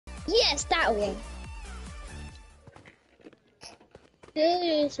Yes, that one.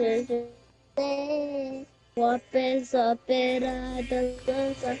 Dun, dun,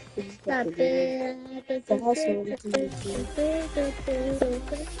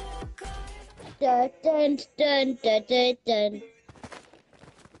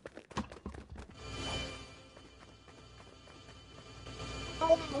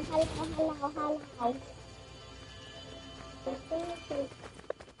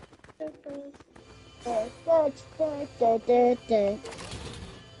 dun, dun, dun.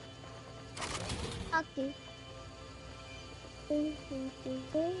 Hello. Okay. Dun,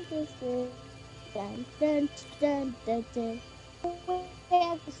 dun, dun, dun, dun.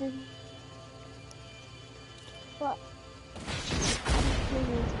 Where this is what I'm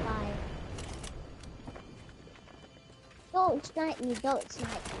fine. Don't snipe me, don't snipe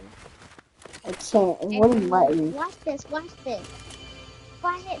me. I can't. It wouldn't let me. Watch this. If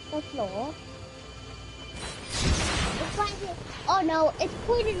I hit the floor, oh no, it's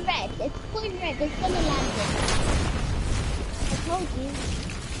pointed red. It's gonna land it. I told you.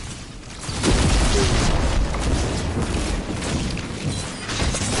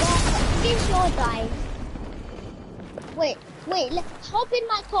 Well, be sure, guys. Wait, hop in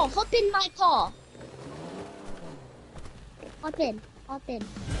my car. Hop in.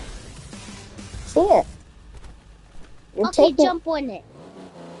 See it. You're Okay, taking... jump on it.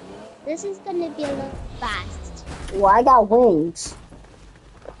 This is gonna be a little fast. Well, I got wings.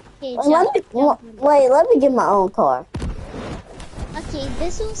 Okay, wait, let me get my own car. Okay,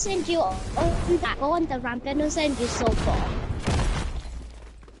 this will send you go on the ramp and it'll send you so far.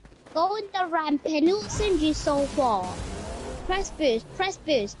 Go on the ramp and it'll send you so far. Press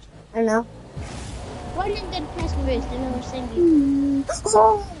boost. I know. Run and then press boost and it'll send you.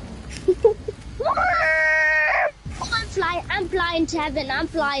 I'm flying to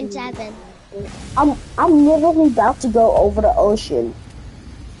heaven. I'm literally about to go over the ocean.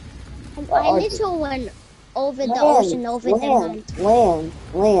 I literally went over the ocean, over the mountain.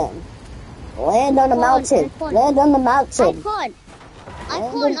 Land on the mountain. Land on the mountain. I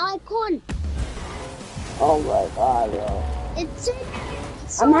can't. Oh my god, yo. It's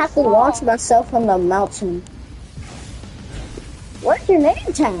so I'm gonna have to launch myself from the mountain. What's your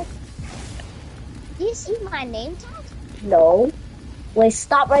name tag? Do you see my name tag? No. Wait,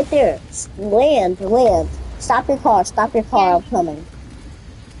 stop right there. Land. Stop your car, I'm coming.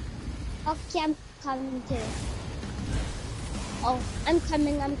 Okay, I'm coming too. Oh, I'm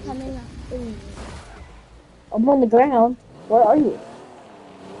coming. Ooh. I'm on the ground. Where are you?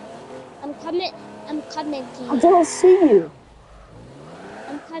 I'm coming to you. I don't see you.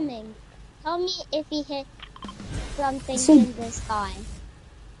 I'm coming. Tell me if you hit something in the sky.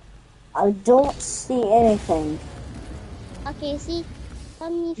 I don't see anything. Okay, see? Tell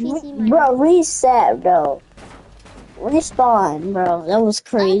me if you see my... Bro, reset, bro. Respawn, bro. That was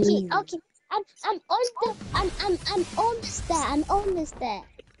crazy. Okay. I'm almost there.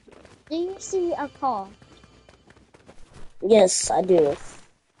 Do you see a car? Yes, I do.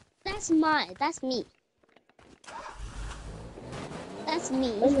 That's mine. That's me. That's me.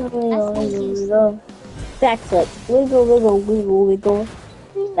 Backflip. Wiggle.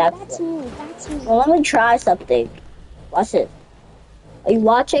 That's me. Well, let me try something. Watch it. Are you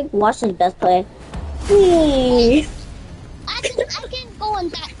watching? Watch this best play. I can go on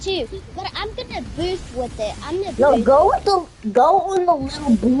that too, but I'm gonna boost with it. Go on the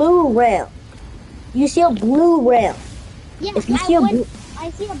little blue ramp. You see a blue ramp? Yes, I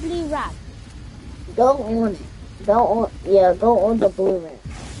see a blue ramp. Go on it. Go on the blue ramp.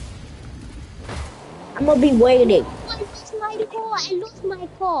 I'm gonna be waiting. I lost my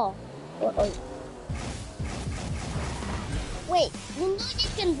car. Wait, you know you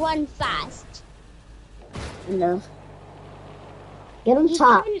can run fast. No. Get on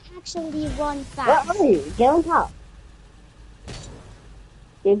top. You can actually run fast. Where are you? Get on top.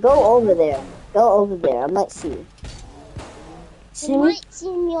 You go over there. I might see you. You might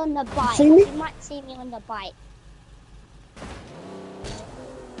see me on the bike.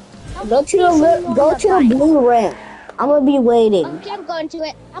 Go to the blue ramp. I'm gonna be waiting. Okay, I'm going to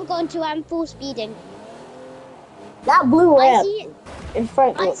it. I'm full speeding. That blue ramp. I see it. In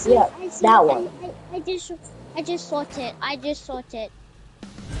front. I see that one. I just saw it.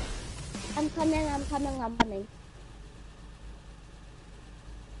 I'm coming.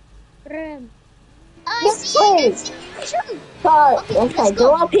 I see it. Okay,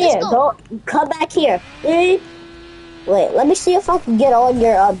 go up here. Go. Come back here. Wait, let me see if I can get on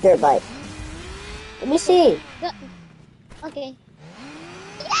your dirt bike. Let me see. Okay.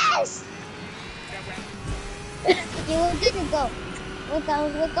 Yes! Okay, we're good to go. We're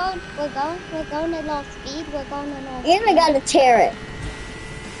going at low speed. We're going at low And speed. I got a turret.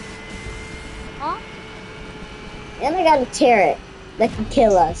 Huh? And I got a turret that can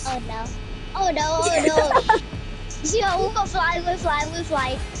kill us. Oh no. Oh no, oh no. Yo, we're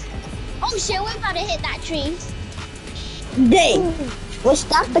flying. Oh shit, we're about to hit that tree. Dang. Ooh, Well,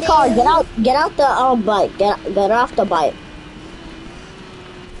 stop the car. dang. Get out the bike. Get off the bike.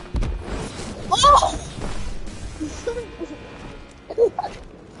 Oh!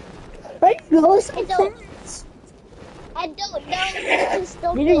 Where you going so fast? I don't know how to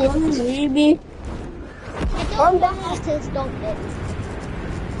stop Did you it. really leave me? I Come don't know how back. to stop it.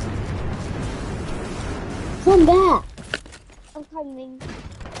 Come back. I'm coming.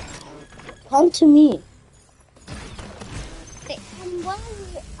 Come to me.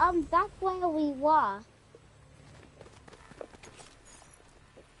 I'm back where we were.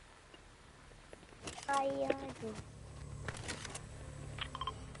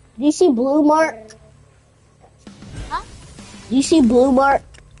 Do you see blue mark? Huh? Do you see blue mark?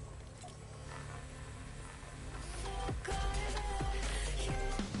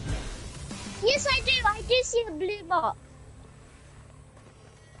 Yes, I do. I do see a blue box.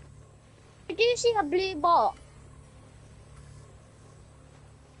 I do see a blue box.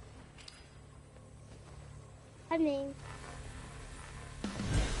 Coming.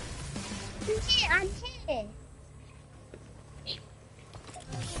 I'm here.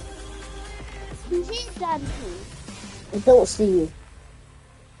 I'm here, Dante. I don't see you.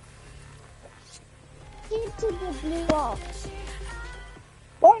 Here to the blue box.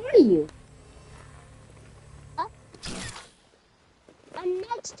 Where are you? Huh? I'm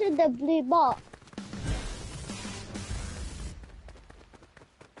next to the blue box.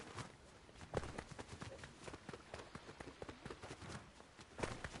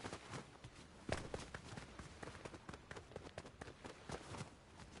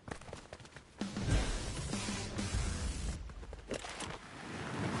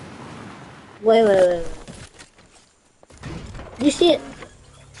 Wait. Do you see it?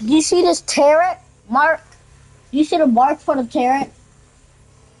 Do you see this turret mark? Do you see the mark for the turret?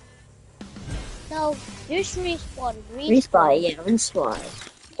 No, just respawn. Respawn, yeah, respawn.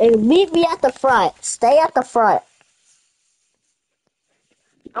 Hey, meet me at the front. Stay at the front.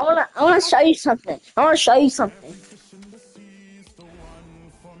 I wanna show you something.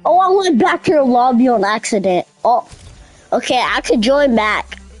 Oh, I went back to the lobby on accident. Oh, okay, I could join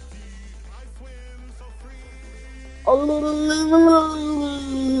back. We're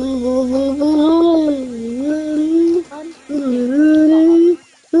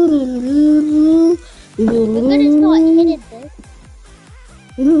gonna start hitting this.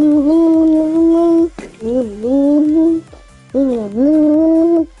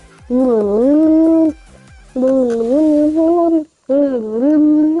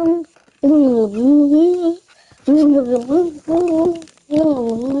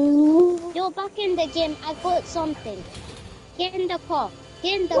 You're back in the game. I got something. Get in the car.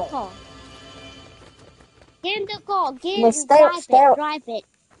 Get in the car. Get in the car. Wait, Drive it.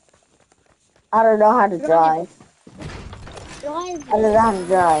 I don't know how to drive. Drive I don't it. know how to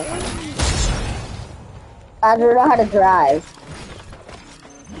drive. I don't know how to drive.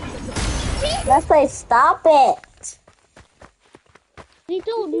 Let's say stop it. We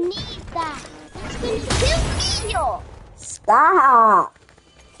don't need that. That's gonna kill me, yo. Stop.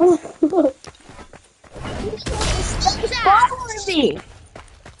 Stop Following me.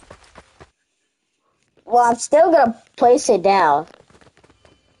 Well, I'm still gonna place it down.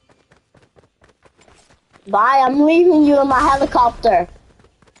 Bye, I'm leaving you in my helicopter.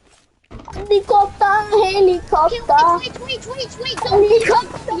 Helicopter. Wait.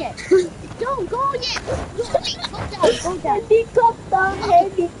 Don't go yet. Go down.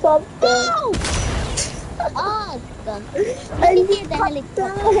 Helicopter. Go! Oh, let me get the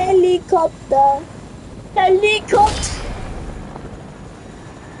Helicopter.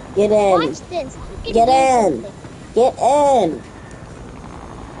 Get in. Watch this. Get in. Get in.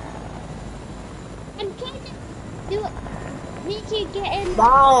 I'm trying to do it. We can get in.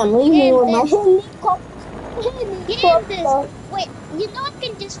 Bye, I'm leaving you with my Get in this. Wait, you know I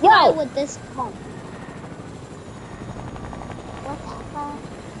can just fly with this car. What the hell?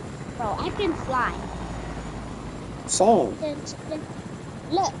 Bro, I can fly. Same.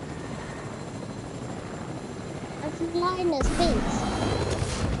 Look. I'm flying in space.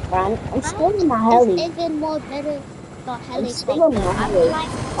 I'm still in my heli. It's even more better than I'm still in my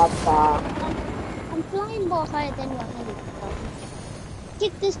helicopter. I'm flying more higher than your helicopter.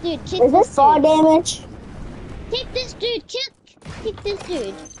 Kick this dude. Is this fall damage? Kick this dude. Kick this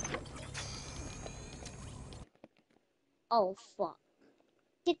dude. Oh, fuck.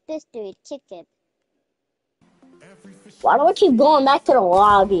 Kick this dude. Kick him. Why do I keep going back to the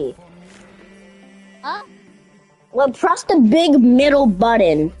lobby? Huh? Well, press the big middle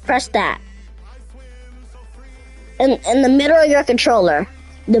button. Press that. In the middle of your controller.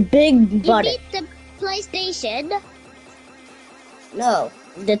 The big button. You beat the PlayStation. No.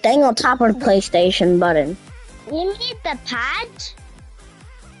 The thing on top of the PlayStation button. You need the pad?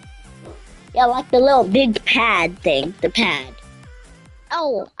 Yeah, like the little big pad thing. The pad.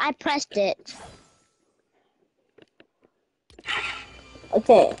 Oh, I pressed it.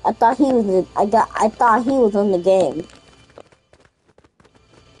 Okay, I thought he was in the game.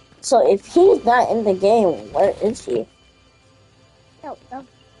 So if he's not in the game, where is he? No.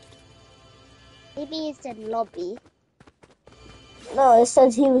 Maybe it's in lobby. No, it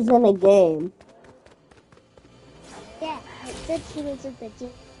says he was in a game. Yeah, it said he was in the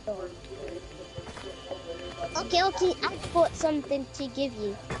game. Okay, I've got something to give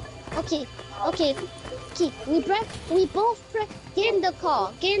you. Okay. We both press. Get in the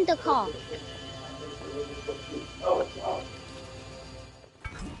car.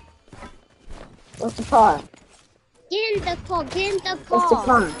 What's the car? Get in the car. What's the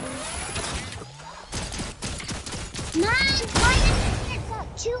car? Man, why did you not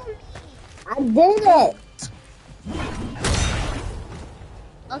kill me? I did it.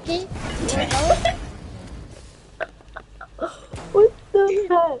 Okay. What the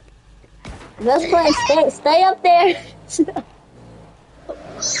heck? Best friend, stay up there.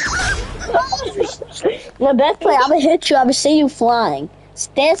 No, best friend, I'm gonna hit you. I'm gonna see you flying.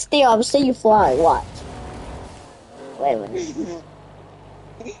 Stand still. I'm gonna see you flying. Watch. Wait a minute.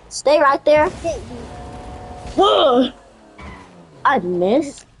 Stay right there. I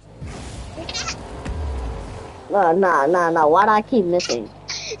missed. No. Why do I keep missing?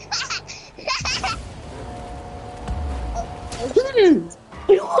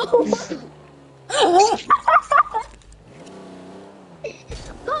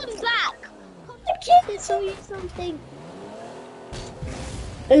 Come back. I can't show you something.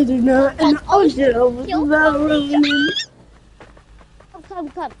 It's not an ocean. Come.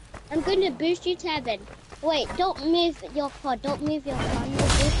 I'm going to boost you to heaven. Wait, don't move your car. I'm going to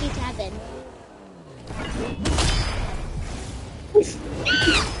boost you to heaven.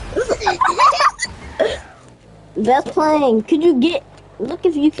 Best playing. Could you get? Look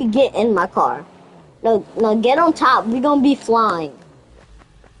if you could get in my car. No, get on top. We're gonna be flying.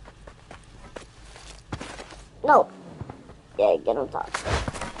 No. Yeah, get on top.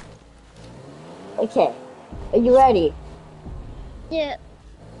 Okay. Are you ready? Yeah.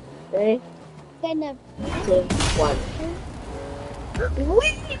 Ready? 2, 1.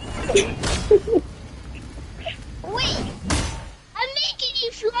 Wait. I'm making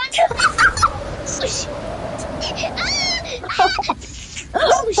you fly.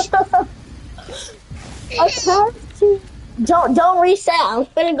 Okay. Don't reset. I'm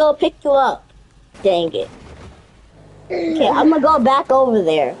finna go pick you up. Dang it. Okay, I'm gonna go back over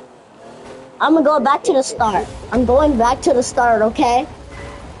there. I'm gonna go back to the start. I'm going back to the start, okay?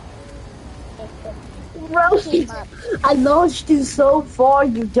 Bro, I launched you so far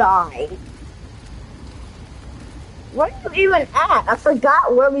you died. Where are you even at? I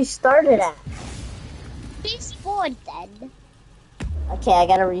forgot where we started at. Respawn then. Okay, I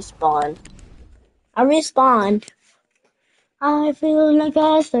gotta respawn. I respawned. I feel like an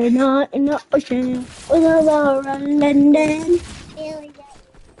astronaut in the ocean with a lower London.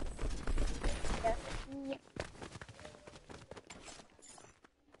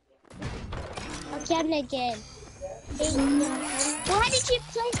 Okay, again. Why did you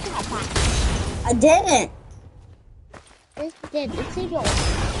place that back? I didn't. Yes, you did. It's in yours.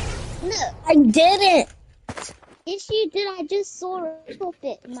 Look. I didn't. Yes, you did. I just saw it,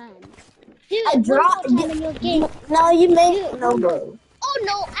 man. Do I it dropped one more time in your game. No, you made it. No, bro. Oh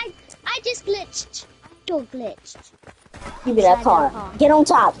no, I just glitched. I still glitched. Give me that car. Get on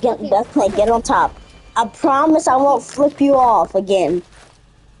top. Get on top. I promise I won't flip you off again.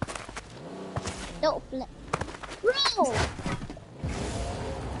 Don't flip. Bro!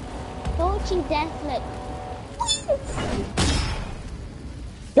 Don't you dare flip.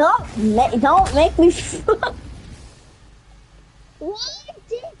 Don't make me flip. Why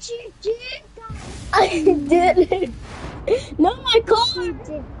did you do that? I didn't. No, my car.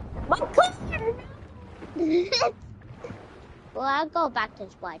 My car. Well, I'll go back to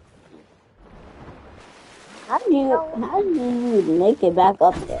Spike. How do you make it back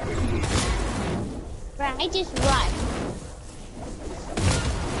up there? Right, I just run.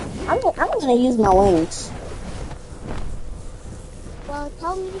 I'm gonna use my wings. Well,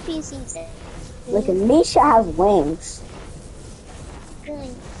 tell me if you see this. Look, Misha has wings.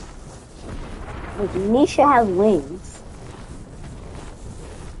 wings. Like, Nisha has wings.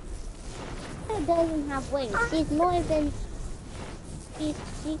 She doesn't have wings. She's more than she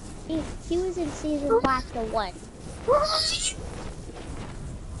was in season 5 to 1.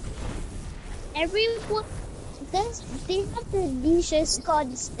 Everyone, they have the Nisha's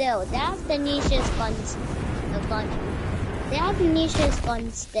gone still. They have the Nisha's gone. They have Nisha's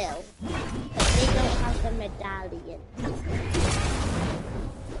gone still, but they don't have the medallion.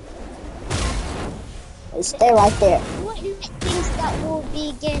 Stay right there. What things that will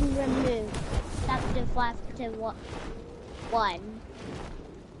be getting removed? Chapter 5 to 1.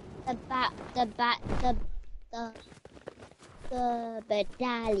 The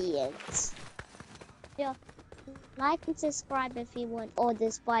medallions. Yeah. Like and subscribe if you want, or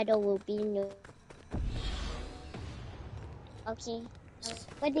the spider will be in your. Okay.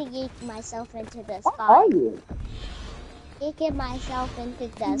 I'm gonna yank myself into the What sky. are you? Yanking myself into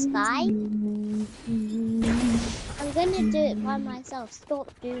the sky. I'm gonna do it by myself.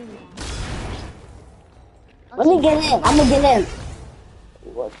 Stop doing that. Okay. Let me get in. I'm gonna get in.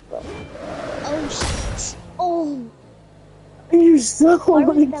 What the? Oh shit. Oh. You're so Where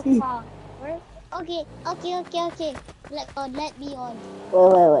is the lucky. car? Where? Okay. Let me on.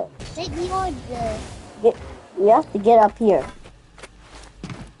 Wait. Let me on. You have to get up here.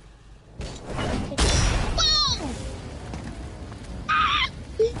 Whoa! Ah!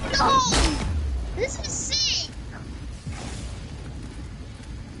 No! This is sick!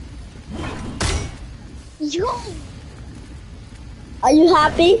 Yo! Are you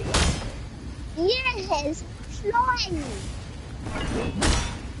happy? Yes! Flying!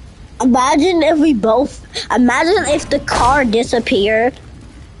 Imagine if the car disappeared.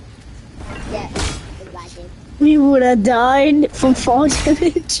 Yeah, imagine. We would have died from fall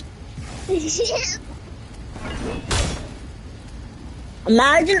damage.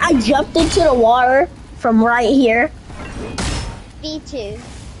 Imagine I jumped into the water from right here. Me too.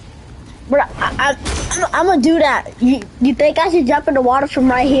 Bro, I'm gonna do that. You think I should jump in the water from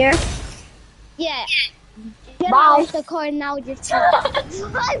right here? Yeah. Get Bye. out of the car now, just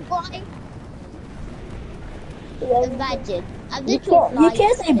bye. Imagine. I'm You literally can't, you flying.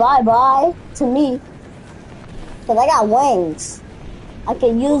 can't say bye-bye to me. Because I got wings. I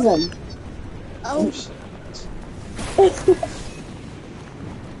can use them. Oh shit.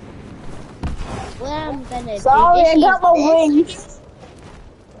 What I'm gonna Sorry, do I got my wings.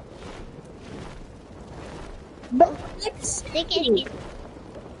 But They can get.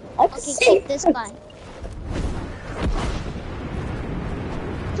 I can Okay, see. take this guy.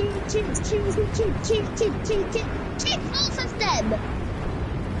 Kill both of them.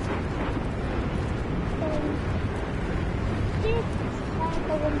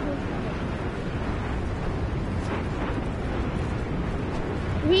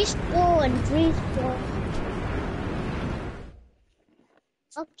 Respawn.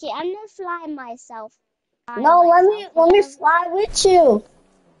 Okay, I'm gonna fly myself. No, let me fly with you,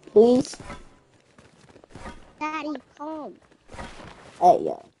 please. Daddy, come. Hey,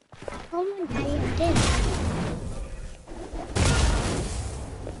 yo. Come on, Daddy, I'm dead.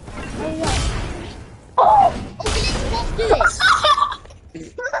 Hurry up. Oh! Okay, let's both do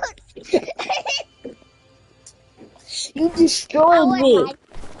it. You destroyed me.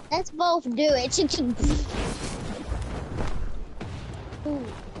 Let's both do it. Ooh.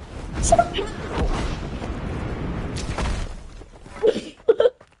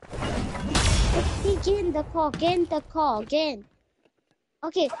 Get in the car, again.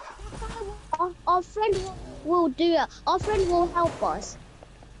 Okay, our friend will do it. Our friend will help us.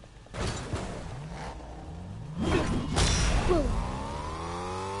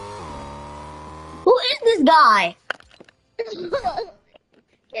 Who is this guy?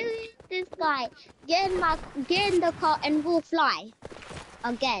 This guy. Get in the car and we'll fly.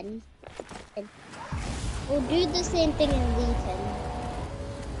 Again. We'll do the same thing in Legion.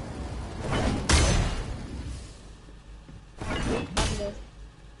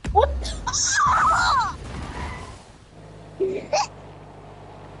 What?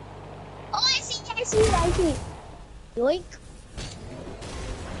 Oh, I see. Yoink.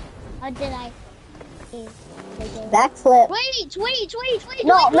 How did I? Backflip. Wait.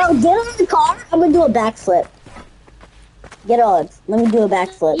 No, get on the car. I'm gonna do a backflip. Get on. Let me do a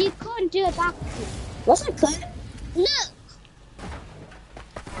backflip. You can't do a backflip. Yes, I could. Look.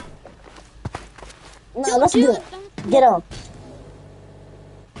 No, let's do it. Get on.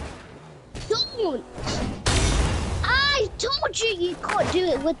 Don't. I told you can't do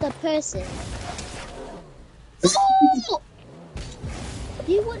it with the person. Oh!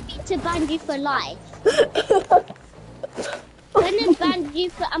 You want me to ban you for life. Gonna ban you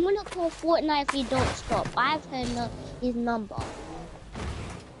for. I'm gonna call Fortnite if you don't stop. I have his number.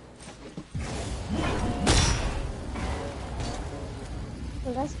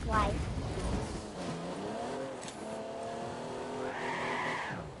 So that's why.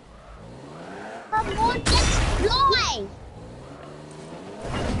 Come on, let's fly!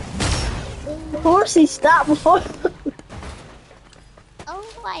 Of course he stopped before.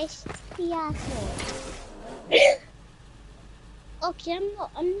 Oh, I see asshole. Okay,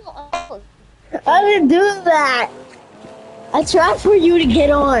 I'm not. I didn't do that. I tried for you to get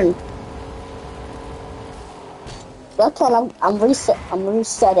on. That's what I'm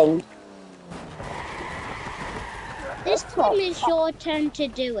resetting. This time it's your turn to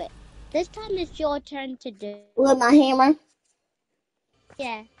do it. This time it's your turn to do it. With my hammer.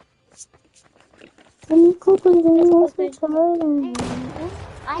 Yeah.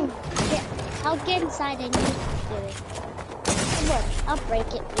 I'll get inside and you do it. Come on, I'll break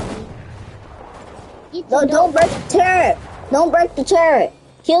it for you. No, don't break the turret. Don't break the turret.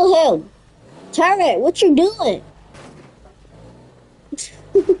 Kill him. Turret, what you doing?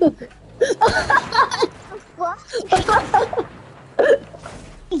 What?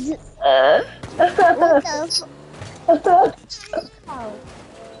 What the Oh.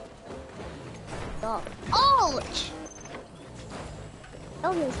 Oh. Ouch!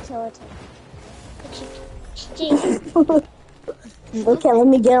 Almost killed him. Okay, let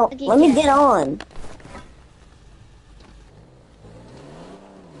me get on. Okay, Let me get on.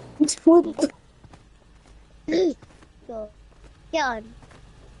 Go. Get on.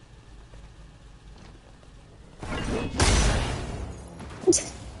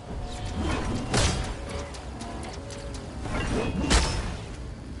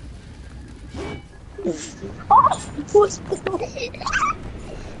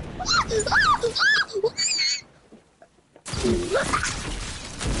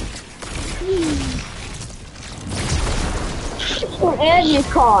 Where's your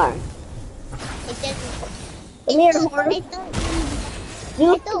car? Come here, horse.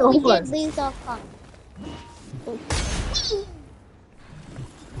 I thought we did lose our car.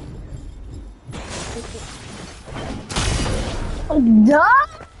 Duh.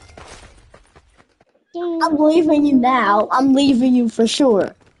 I'm leaving you now. I'm leaving you for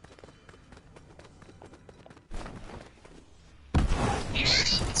sure.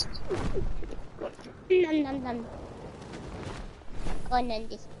 Nom nom nom. Gonna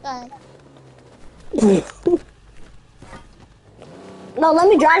discuss. No, let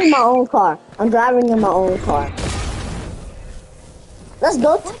me drive in my own car. I'm driving in my own car. Let's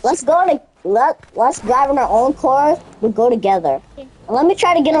drive in our own car. We'll go together. Okay. Let me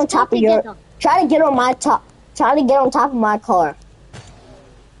try to get on top of your. together. Try to get on my top. Try to get on top of my car.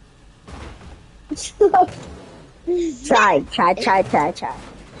 Try.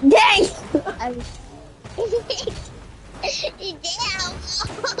 Dang!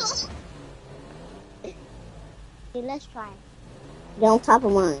 Okay, let's try. Get on top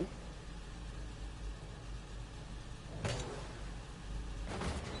of mine.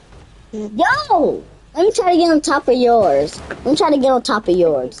 Yo! Let me try to get on top of yours. Let me try to get on top of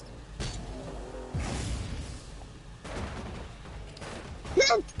yours.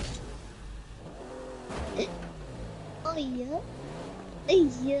 Oh yeah.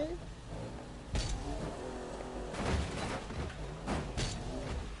 Yeah.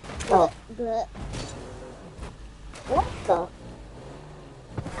 Oh. But What the?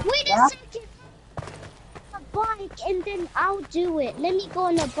 wait a second. A bike and then I'll do it. Let me go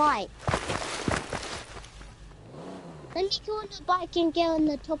on a bike. Let me go on a bike and get on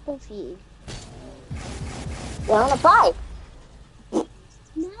the top of you. Get on a bike.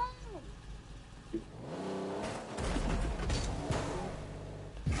 No.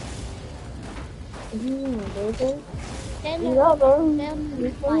 Baby. Then You got them. then You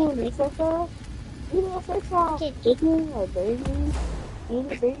bike. can fix that. You know, fix that. Okay. Give me a baby.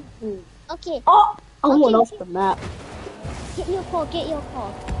 Need a baby. Okay. Oh! I Okay. went off the map. Get your car. Get your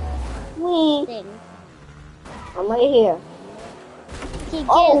car. Wee. Thing. I'm right here. Okay,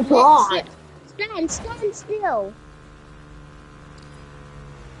 Oh, God. Stand still.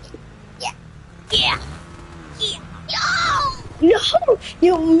 Yeah. No!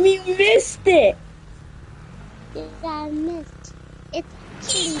 You missed it. Yeah, I missed. It's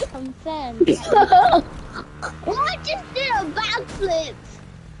actually confirmed. I just did a backflip.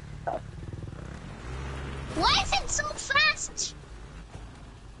 Why is it so fast?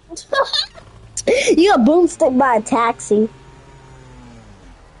 You got boomstick by a taxi.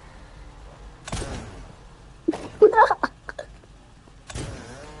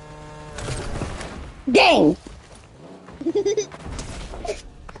 Dang!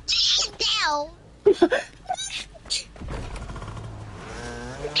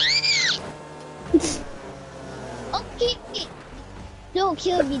 Okay. Don't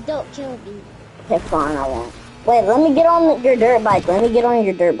kill me. Don't kill me. Okay, fine, I won't. Wait, let me get on your dirt bike. Let me get on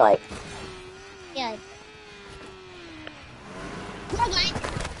your dirt bike. Yeah.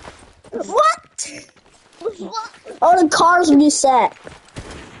 What? What? Oh, the cars reset.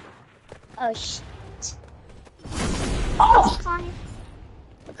 Oh shit. Oh, Fine.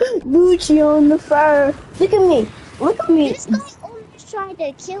 Gucci on the fur. Look at me. Look at me. This guy almost tried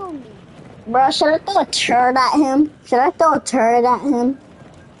to kill me. Bro, should I throw a turret at him? Should I throw a turret at him?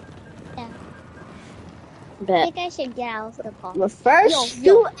 Yeah. I Bet. think I should get out of the car. But first,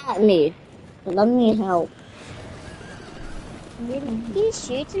 Yo. shoot at me. Let me help. Really? He's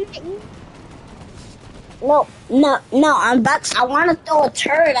shooting at you? No. I want to throw a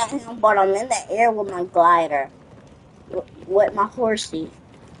turret at him, but I'm in the air with my glider. With my horsey.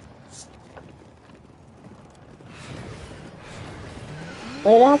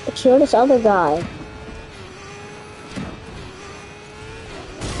 Wait, I have to kill this other guy.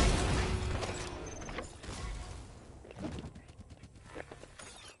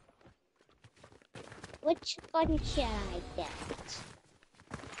 Which gun should I get?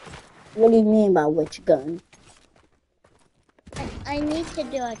 What do you mean by which gun? I need to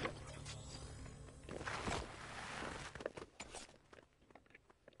do it.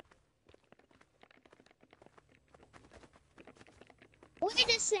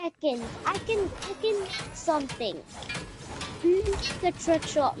 Wait a second. I can get something. Get the trick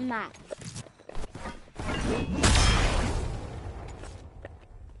shot map.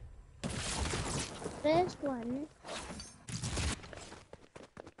 First one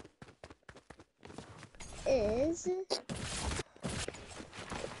is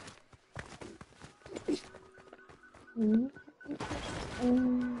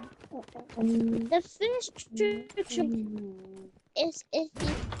the first trick shot is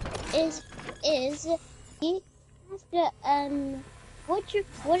you have to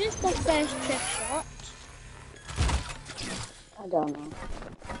what is the first trick shot? I don't know.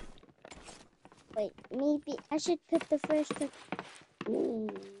 Wait, maybe I should put the first trick. You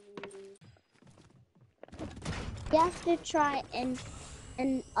have to try and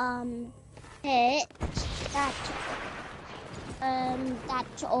hit that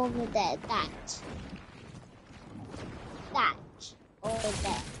that over there, that over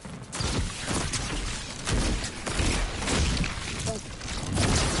there.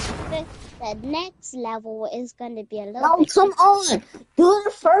 The next level is going to be a little No, bit. come on. Do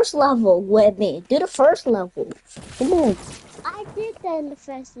the first level with me. Do the first level. Come on. I did that in the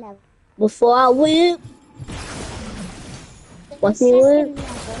first level. Before I whip. The What's me second whip?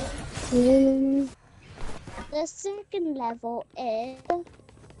 level. The second level is.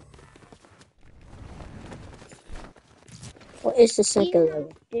 What is the second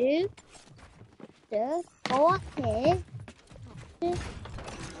level? You have to go up here.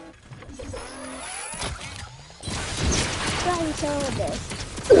 Try and kill this.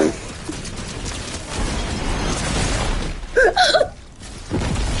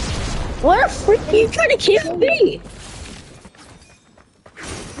 What the freak are you trying to kill me?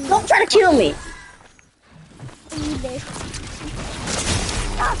 Don't try to kill me. This.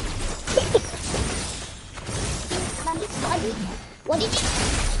 What did you?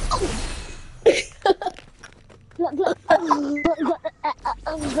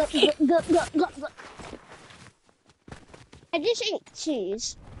 I just ate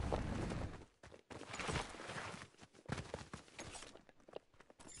cheese.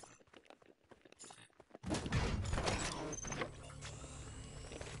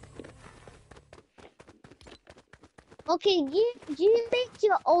 Okay, you make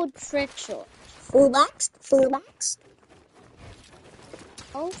your old trick shot. Fullbacks.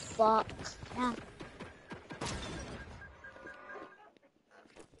 Oh fuck. Yeah.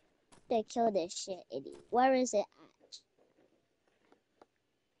 They kill this shit, idiot. Where is it at?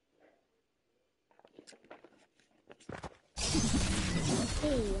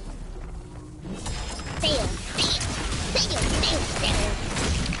 Fail.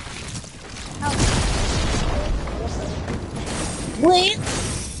 Oh. Wait.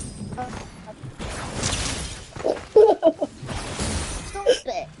 Stop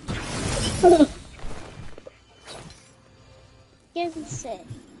it. Get sick.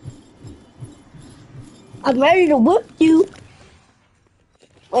 I'm ready to whip you.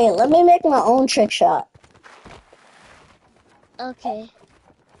 Wait, let me make my own trick shot. Okay.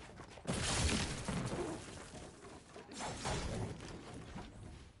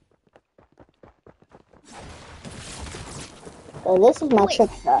 So this is my Wait, trick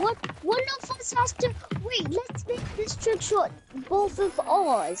shot. what? One of us has to. Wait, let's make this trick shot both of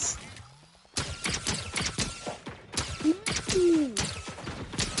ours. Hey,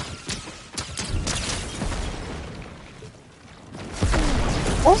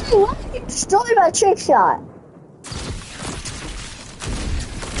 why did you destroy my trick shot?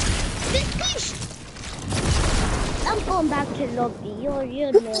 I'm going back to lobby. You're You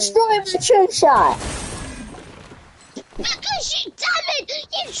annoying. destroyed my trick shot. Because you damn it!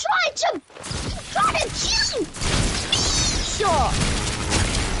 You tried to kill me! Sure.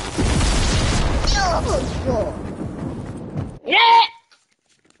 Oh, yeah.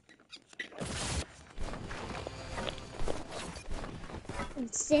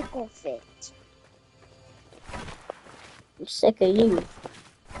 I'm sick of it. I'm sick of you.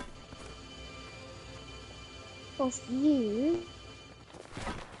 Of you?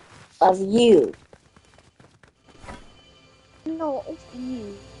 Of you. No, of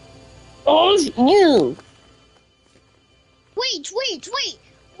you. Of you. Wait!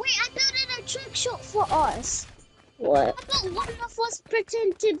 I built a trick shot for us. What? How about one of us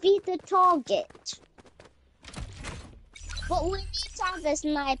pretend to be the target? But we need to have a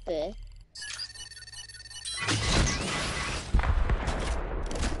sniper.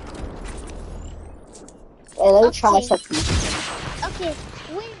 Hey, let me try something. Okay,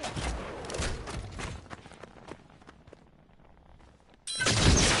 wait.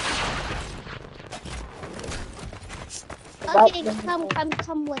 Okay,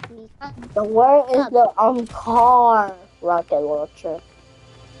 come with me. The where is the car rocket launcher?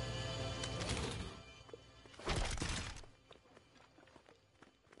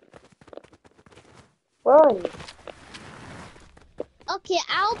 Where are you? Okay,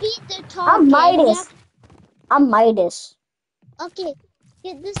 I'll be the target. I'm Midas. I'm Midas. Okay,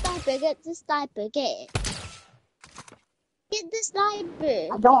 get the sniper, get the sniper, get it. Get the sniper.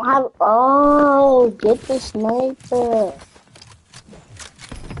 I don't have. Oh, get the sniper.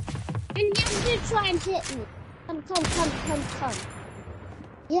 And you have to try and hit me. Come.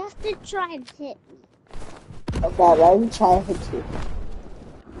 You have to try and hit me. Okay, let me try to hit you.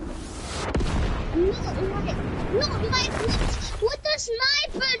 Not like with the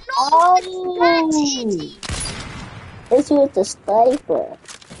sniper. No, Oh. that's it. It's with the sniper.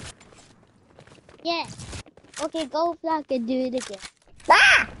 Yeah. Okay, go back and do it again.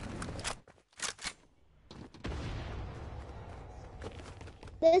 Ah!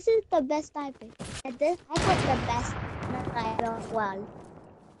 This is the best sniper. I got the best sniper as well.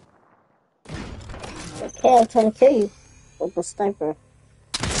 Okay, I'm trying to kill you with the sniper.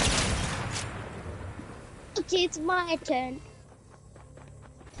 Okay, it's my turn.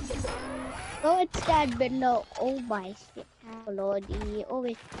 Oh, it's dead, but no. Oh my shit. Lordy. Oh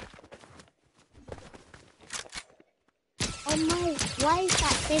wait. Oh my, why is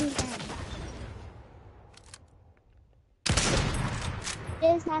that thing dead?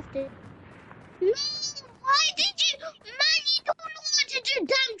 Just have to. No! Why did you? Man, you don't know how to do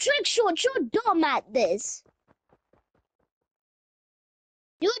damn trick shots. You're dumb at this.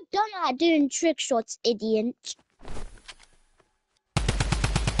 You're dumb at doing trick shots, idiot.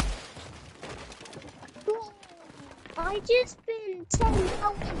 Oh, I just been 10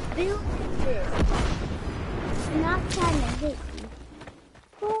 hours building this. And I'm trying to hit you.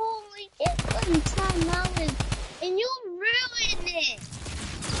 Oh, it's been 10 hours. And you ruined it.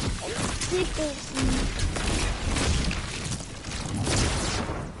 I'm sick of you.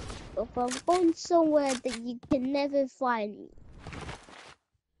 If I'm going somewhere that you can never find me.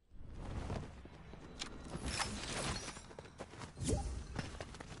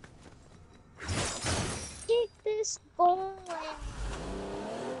 Keep this going.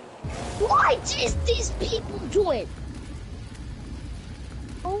 Why did these people join?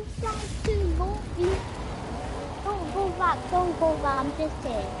 Go back to lobby. Don't go back. I'm just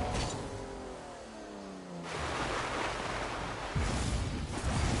saying.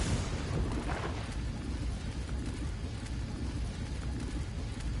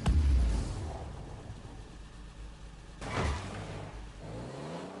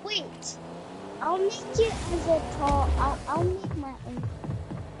 Wait. I'll make it as a tall. I'll make my own.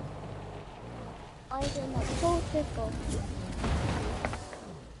 I don't know. So triple.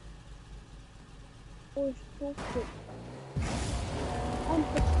 Oh, so quick.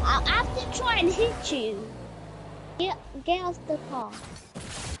 I'll have to try and hit you. Get off the car.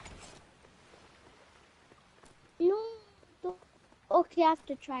 No. Don't. Okay, I have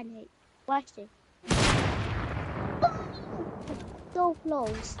to try and hit. Watch it. So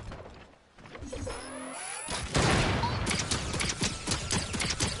close.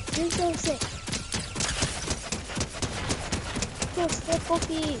 You're so sick. so sick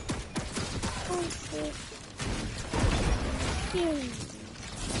of it. So sick.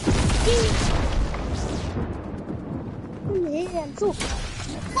 I'm here. I'm so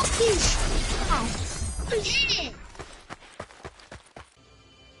fucking fast. I'm here.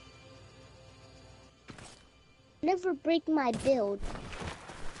 Never break my build.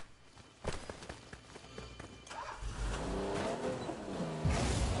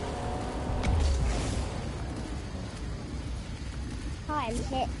 Try and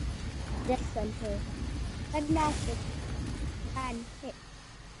hit this center. Fantastic. And hit.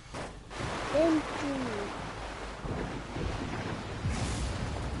 Then two.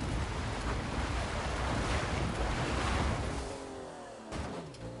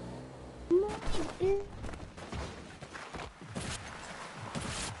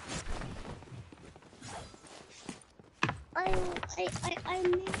 I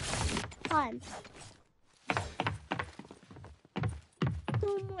need time. So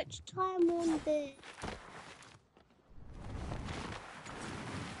much time on this.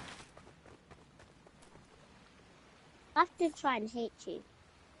 I have to try and hate you.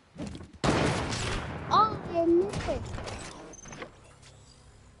 Oh, I missed it.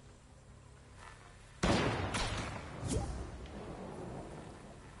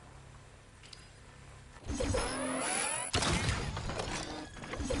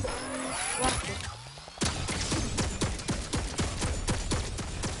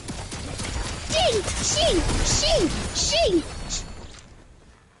 She.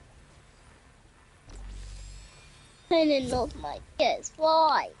 I didn't know my guess.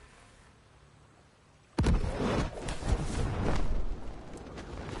 Why?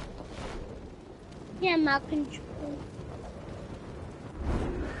 Yeah, my control.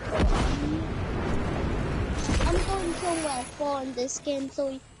 I'm going somewhere far in this game,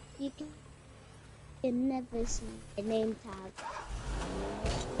 so you can never see the name tag.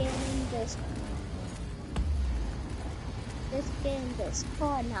 In this game, this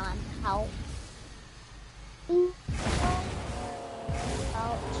fun on how.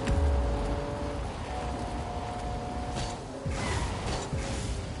 Ouch.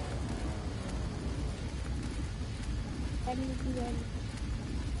 I'm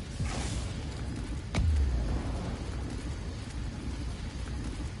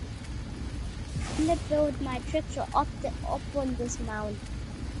gonna build my tricks up on this mountain.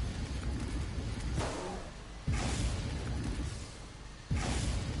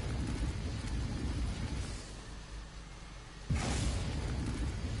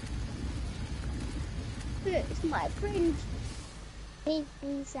 It's my friend. Make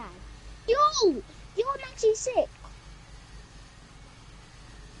me sad. Yo, I'm actually sick.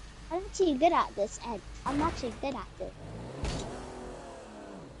 I'm actually good at this, Ed. I'm actually good at this.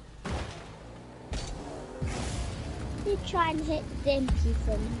 You try and hit Dimpy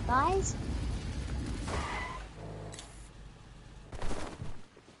for me, guys.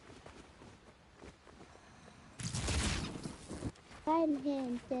 Try and hit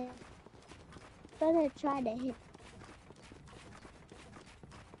him. I'm gonna try to hit.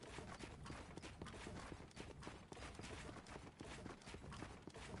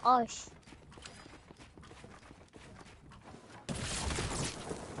 Oh,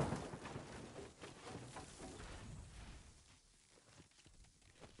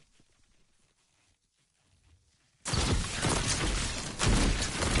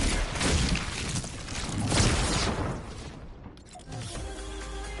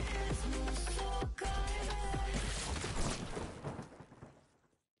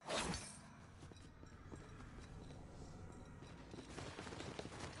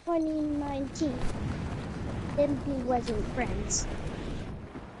 2019. Dimpy wasn't friends.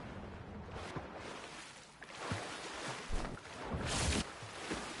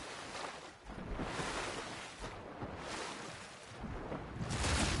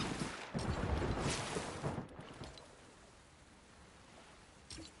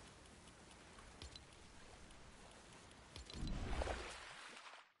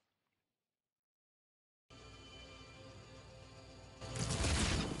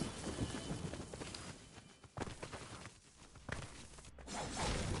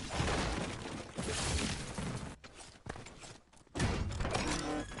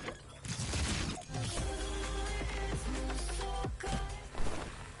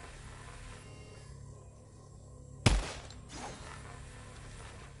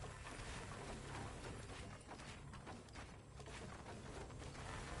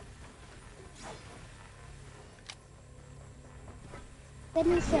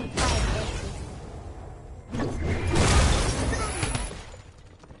 Finish your fight.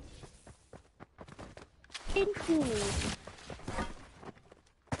 Thank you.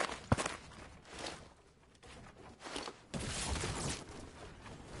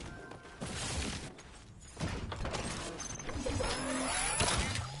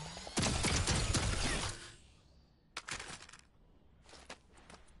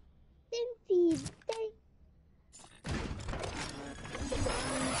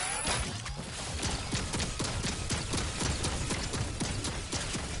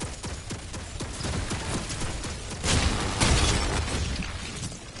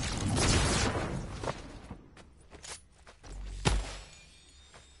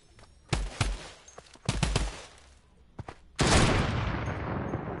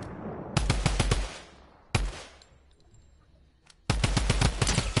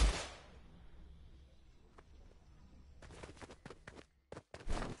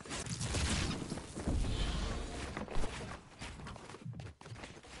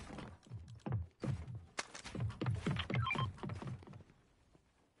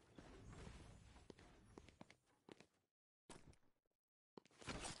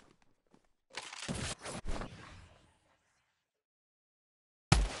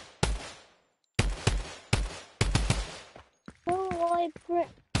 I break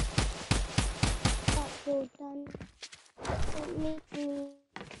that will done. Don't make me.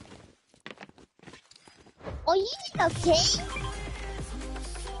 Are you okay?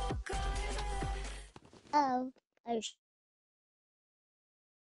 Oh,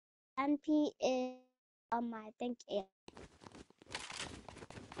 MP is I think it.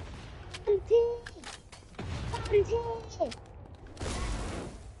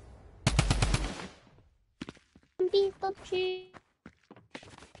 MP, stop shooting.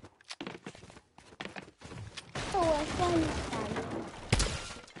 Oh, we're friends then.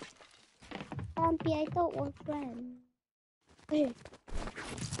 MP, I thought we're friends. Hey.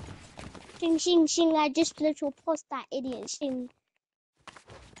 Xing, I just literally post that idiot Xing.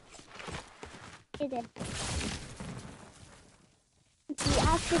 Idiot. You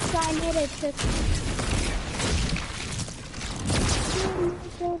have to try and hit a trick.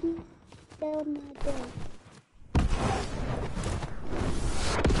 Build my build.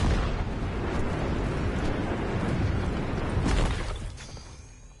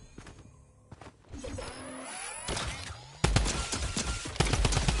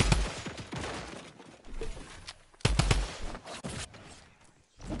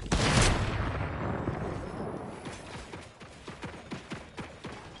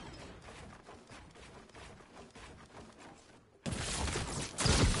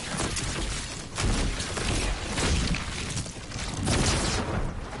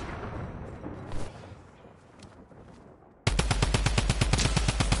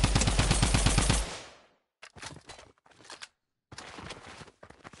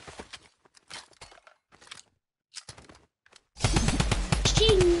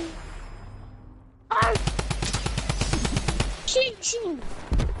 Xing.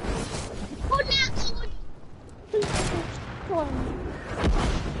 Oh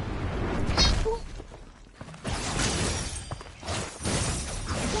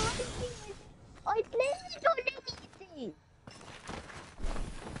I literally don't know anything.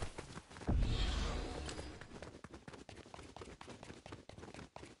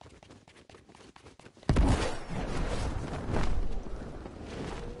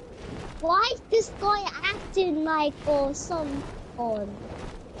 Why is this guy acting like or some on?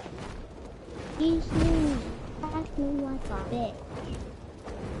 He's acting like a bitch.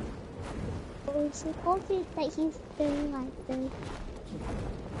 Or is it obvious that he's doing like this?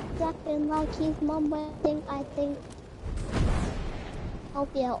 He's acting like his mom would think I think I'll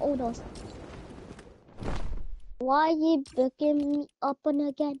be all those. Why are you booking me up on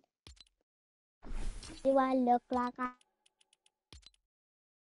again? Do I look like I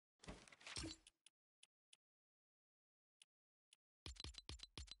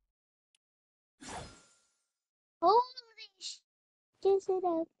holy just hit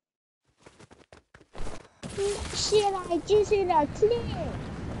a shit I just hit a clip.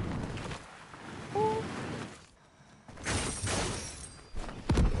 Oh.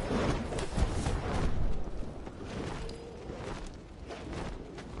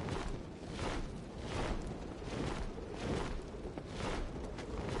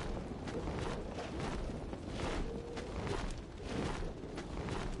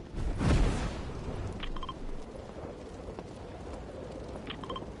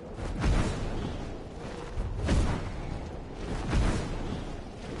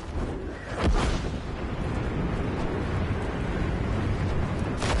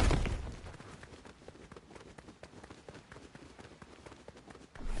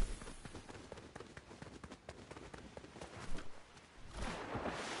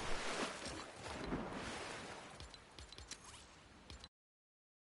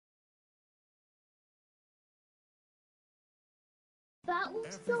 Battle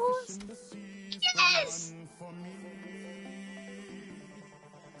stores? Yes!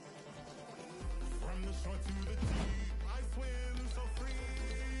 From the shore to the deep, I swim so free.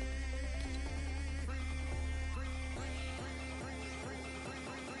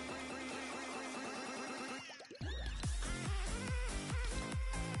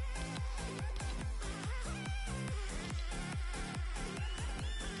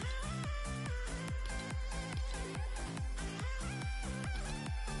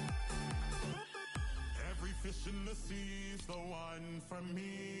 Every fish in the sea's the one for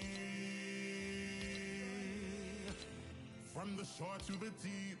me. From the shore to the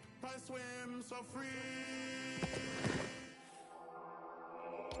deep, I swim so free.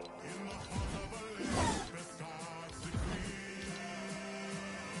 In the heart of a lake, the stars decree.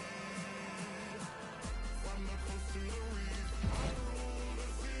 From the coast to the reef, I rule the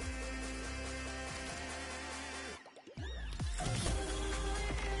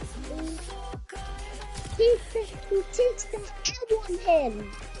sea. He takes the L on him.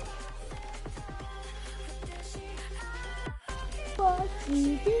 What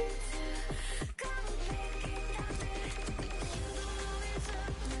he did.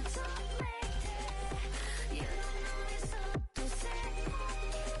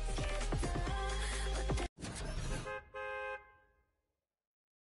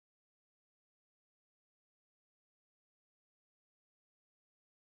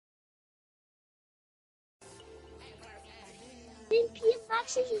 I'm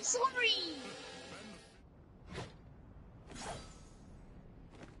actually sorry.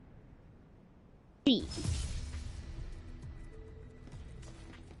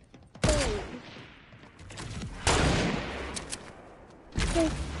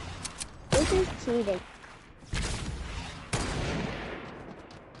 This is cheating.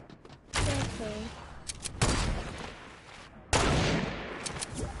 Okay.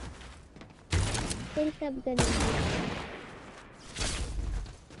 I think I'm gonna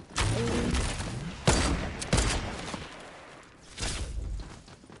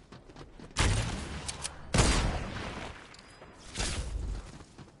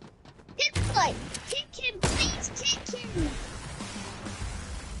kick him, please kick him.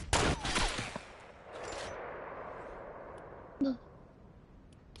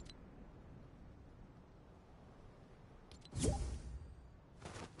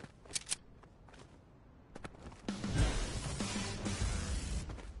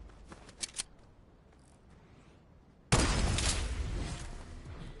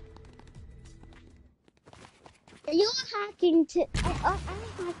 You're hacking to. I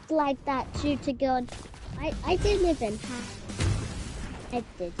hacked like that too to go. I didn't even hack. I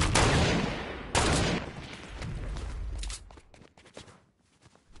did.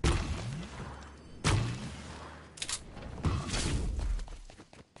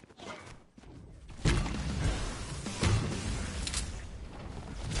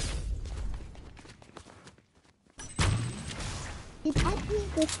 I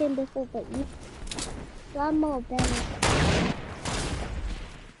played this game before, but you got more better.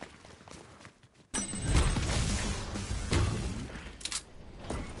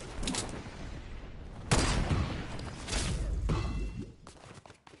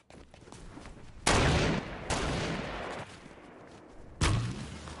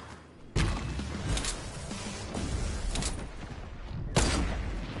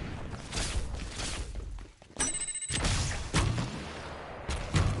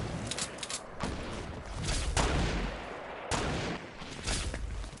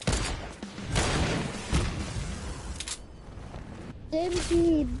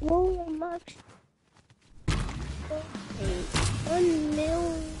 Simply blow much. Okay, 1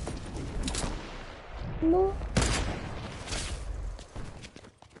 million. No.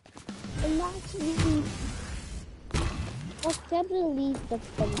 And actually, I'll definitely leave the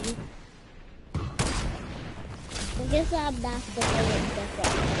thing. I guess I'm not the one.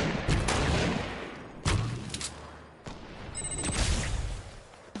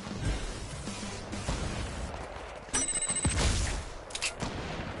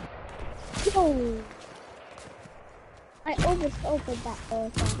 Oh, I almost opened that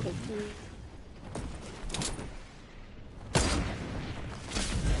door so I could see.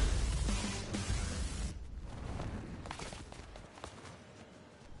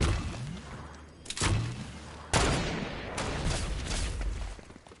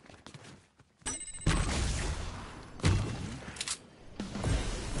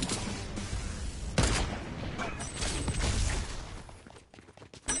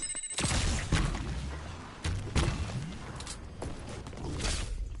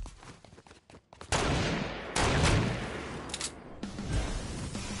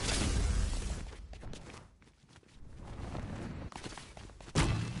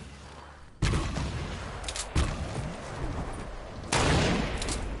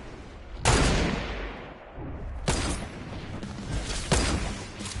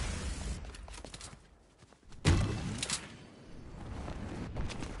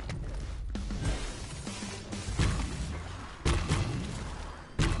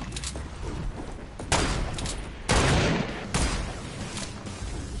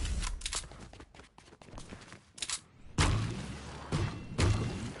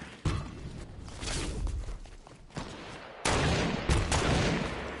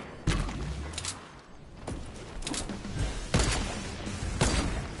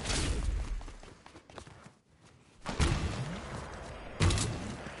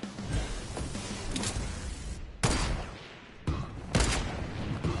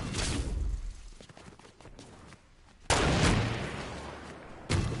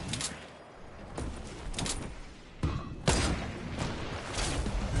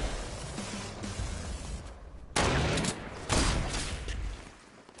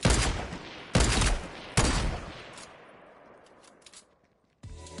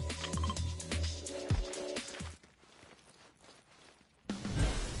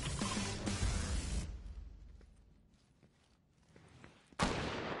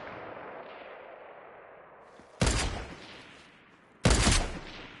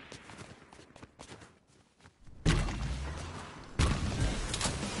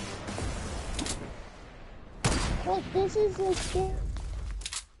 But this is a skip.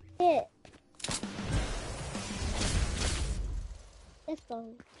 Let's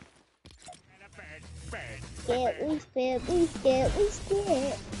go. We skip.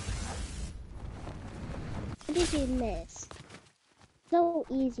 What did you miss? So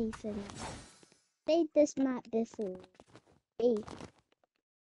easy for me. Played this map before. Hey.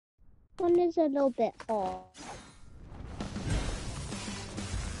 One is a little bit hard.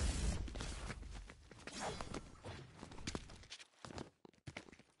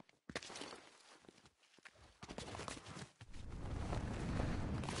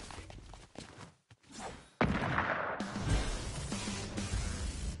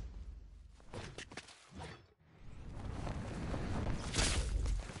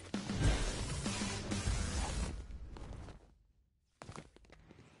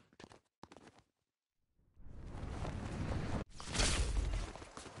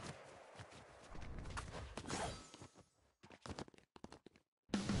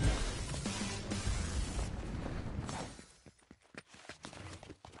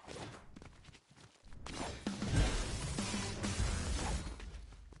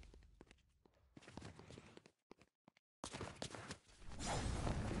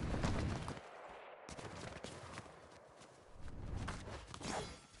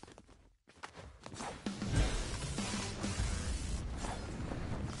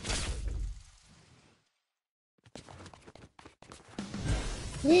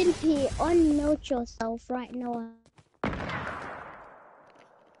 Limpy, unmute yourself right now.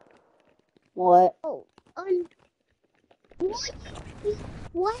 What? Oh,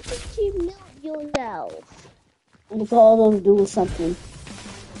 why did you mute yourself? Because I'm doing something.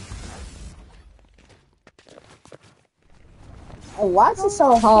 Oh, why is it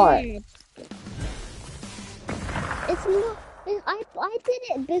so hard? It's not. I did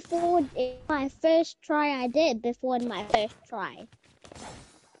it before in my first try. I did it before in my first try.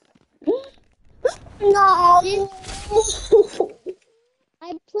 No!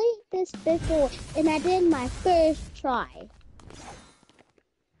 I played this before and I did my first try.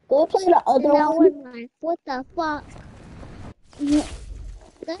 Go play the other And I one. was like, what the fuck?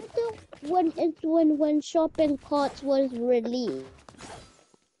 That's the one. It's when shopping carts was released.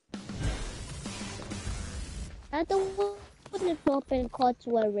 That's the one when the shopping carts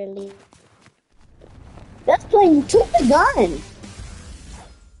were released. That's playing. You took the gun.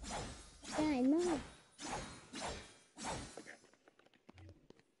 Yeah, I know.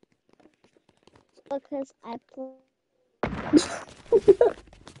 Because I play.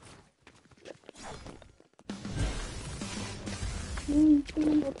 You have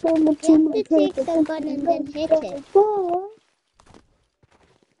to take the gun and then hit it.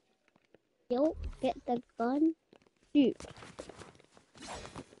 Yo, get the gun. Shoot.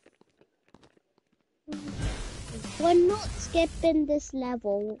 We're not skipping this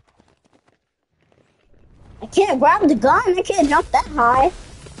level. I can't grab the gun. I can't jump that high.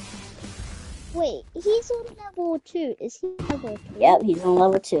 Wait, he's on level 2. Is he level 2? Yep, he's on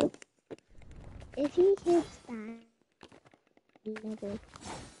level 2. If he hits that level,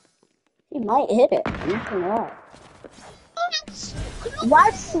 He might hit it. I'm not gonna lie. oh, that's so close.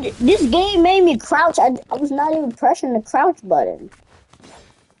 Why? This game made me crouch. I was not even pressing the crouch button.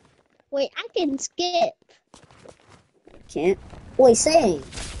 Wait, I can skip. Can't. Wait, saying.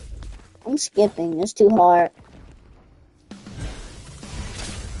 I'm skipping. It's too hard.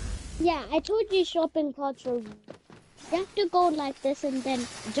 Yeah, I told you shopping carts were. You have to go like this and then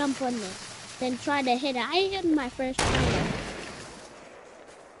jump on it. Then try to hit it. I hit my first try.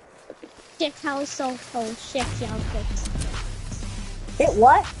 Check how so close. Check how close. Hit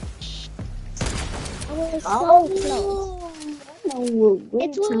what? I was so close. I know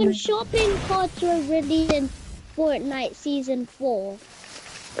It's when shopping carts were released in Fortnite Season 4.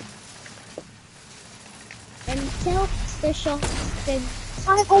 Until the shopping...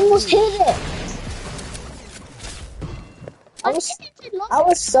 I almost hit it. I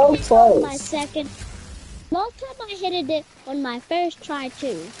was so close. My second. Last time I hit it on my first try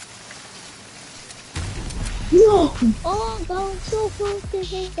too. No. Oh, going so close to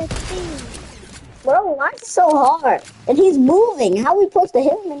hit the thing. Bro, why is it so hard? And he's moving. How are we supposed to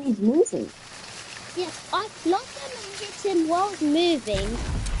hit him when he's moving? Yeah, last time I hit him while moving.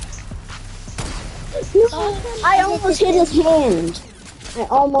 No, I almost hit his hand. I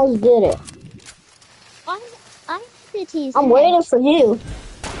almost did it. I hit his I'm hand. waiting for you.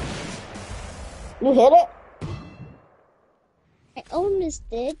 You hit it? I almost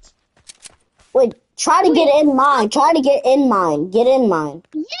did. Wait, try to get in mine. Try to get in mine. Get in mine.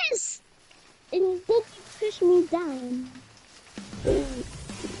 Yes! And then you push me down.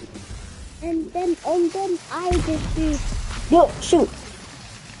 And then I just shoot. Yo, shoot.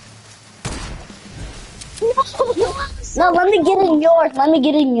 No, let me get in yours. Let me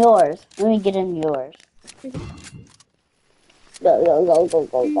get in yours. Let me get in yours. Go, go, go, go,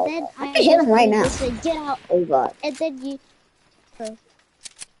 go, And go. then I I can hit him right now. just say, get out. Oh god. And then you. Are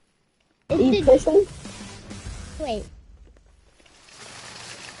And you then pushing? wait.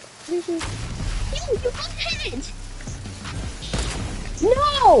 You got hit. No!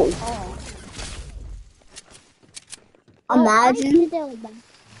 Oh. Imagine.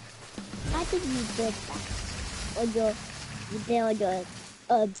 I think you did that. On your, you did on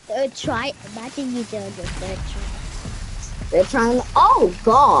your third try. Imagine you did on your third try. They're trying to. Oh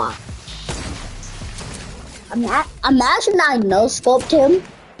god. Imagine I no scoped him.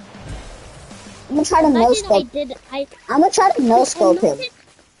 I'm gonna try to no Imagine scope. I'm gonna try to no scope him.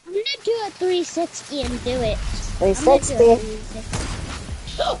 I'm gonna do a 360 and do it. 360.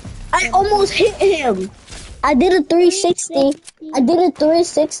 I almost hit him. I did a 360. I did a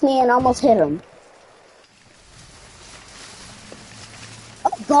 360 and almost hit him.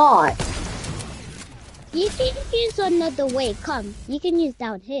 Oh god. You can use another way. Come, you can use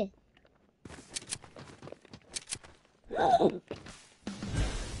down here.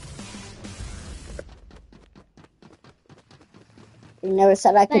 You never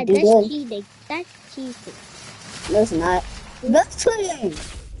said I could do That's this. cheating. That's cheating. No, it's not. That's cheating.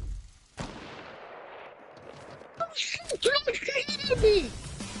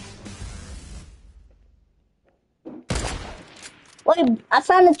 Wait, I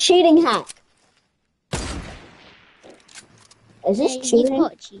found a cheating hack. Is this You cheating?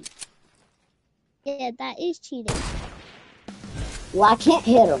 can't cheat. Yeah, that is cheating. Well, I can't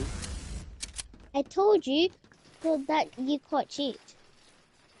hit him. I told you so that you can't cheat.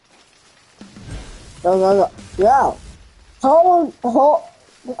 Go, go, go. Go. Hold.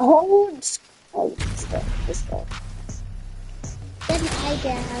 Oh, let's go. Then I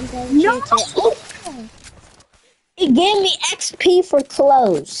get and then No! shoot it. Oh, It gave me XP for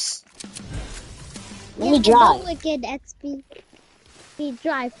close. Let me drive. Don't again, XP. We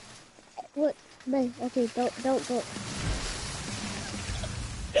drive. What? Wait, okay, don't go.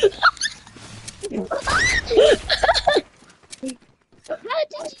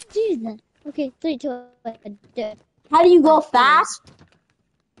 How did you do that? Okay, 3, 2, 1, do it. How do you go fast?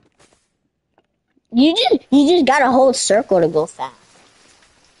 You just gotta hold circle to go fast.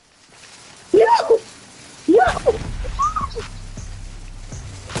 No!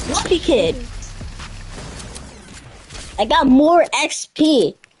 Lucky kid. I got more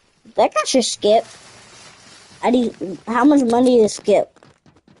XP. That guy should skip. How much money to skip?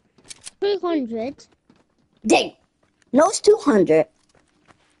 300. Dang. No, it's 200.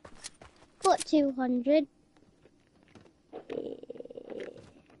 Got 200.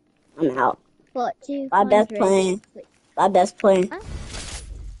 I'm out. Got 200. My best plan. My best plan. Huh?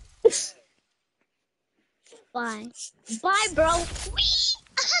 Bye. Bye, bro.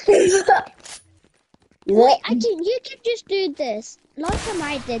 Wait, you can just do this. Last time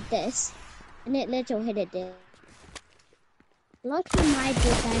I did this, and it little hit it did. Last time I did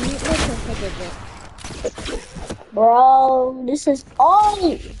that, and it little hit it. Bro, this is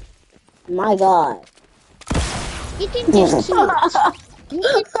oh my god. You can just cheat. You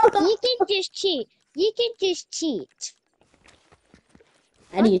can just cheat. You can just cheat.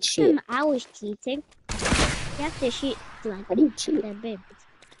 How do you cheat? I was cheating. You have to shoot like How do you cheat? the baby.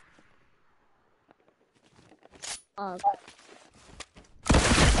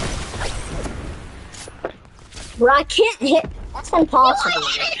 Bro, I can't hit. That's impossible.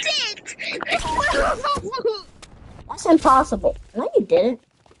 That's impossible. No, you didn't.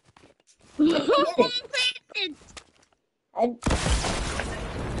 You didn't.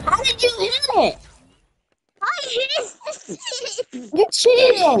 How did you hit it? I hit it. You're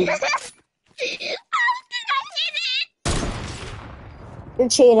cheating. How did I hit it? You're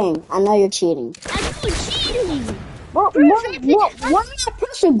cheating. I know you're cheating. I'm not cheating. What am I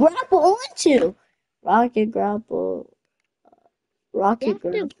pressing grapple onto? Rocket grapple. Rocket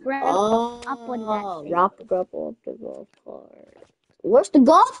grapple. Up on that thing. Rocket grapple up the golf cart. Where's the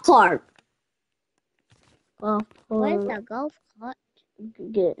golf cart? Where's the golf cart?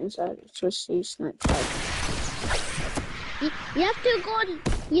 Get inside to see snipe. You have to go on.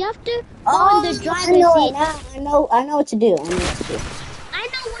 You have to go on the driver's seat. I know what to do. I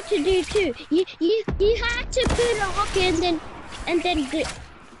know what to do too. You have to put a hook and then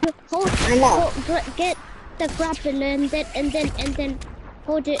hold. I know. Get the grapple and then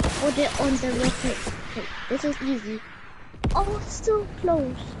hold it on the rocket. Okay, this is easy. Oh, so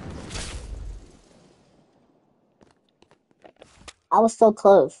close. I was so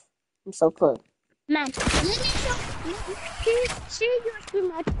close. I'm so close. Man, let me show your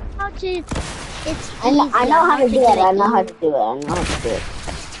screen how to. It's I know easier how to do it. I know how to easy. do it. I know how to do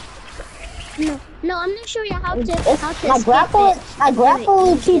it. No, I'm gonna show you how to My skip grapple, it. my Very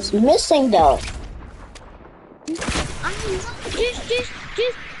grapple easy. keeps missing though. I know. Just.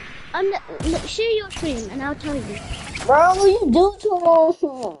 Share your screen and I'll tell you. Bro, you do too long.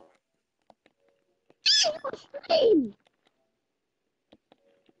 Share your screen.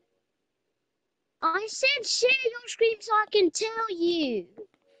 I said share your screen so I can tell you.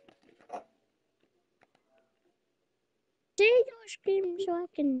 Share your screen so I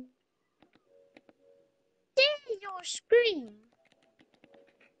can. Share your screen.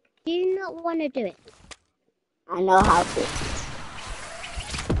 Do you not want to do it? I know how to.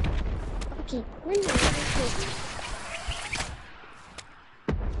 Okay, let me.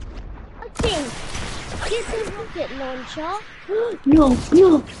 Okay, get the rocket launcher. No.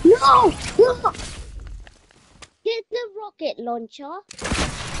 Get the rocket launcher.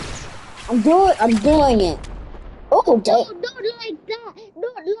 I'm doing it. Oh, No, not like that.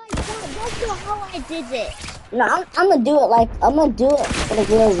 Not like that. That's not how I did it. no, I'm gonna do it for the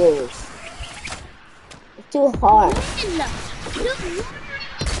real rules. It's too hard.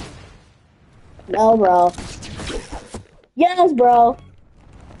 No, bro. Yes, bro.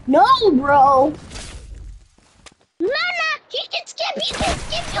 No, bro. Nana, you can skip. You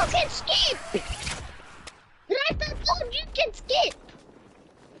can skip. Right alone, you can skip.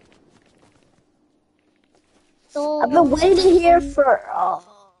 So, I've been waiting here for.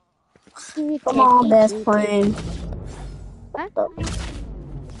 Come on, best friend.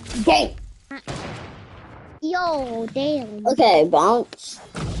 Okay. Yo, damn. Okay, bounce.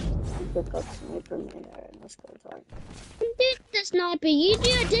 Pick up sniper midair. Let's go talk. Do the sniper. You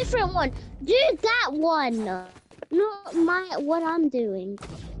do a different one. Do that one. Not what I'm doing.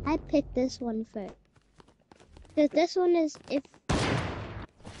 I picked this one first. Cause this one is if.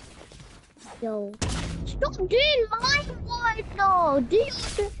 Yo, stop doing my one. No, do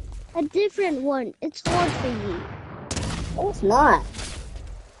a different one. It's hard for you. Oh, it's not.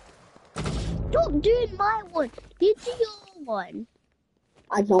 Stop doing my one. You do your one.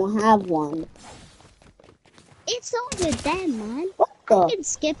 I don't have one. It's over there, man. What I the? can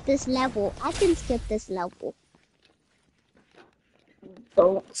skip this level.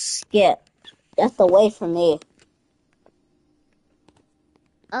 Don't skip. That's the way for me.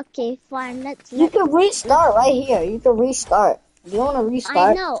 Okay, fine. You can restart right here. You can restart. Do you want to restart?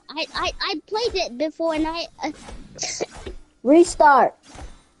 I know. I played it before and I. Restart.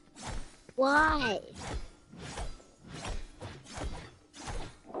 Why?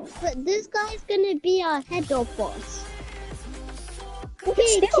 But this guy's gonna be our head boss.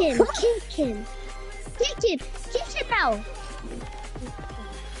 Kick him now.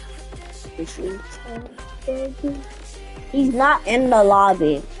 He's not in the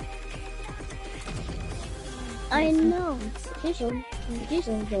lobby. I know.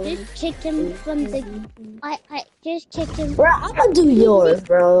 Just kick him from the. I just kicked him. Bro, I'm gonna do yours,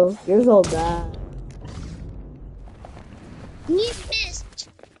 bro. You're so bad. You missed.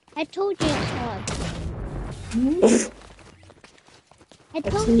 I told you it's hard. I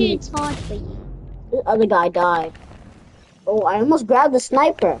told you it's hard for you. The other guy died. Oh, I almost grabbed the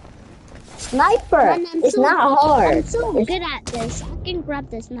sniper. Sniper! It's not hard. I'm so good at this. I can grab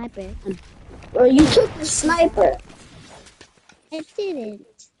the sniper. Bro, you took the sniper. I didn't.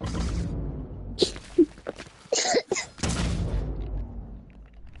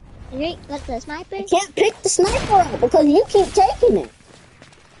 You got the sniper? I can't pick the sniper up because you keep taking it.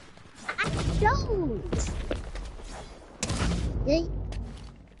 I don't.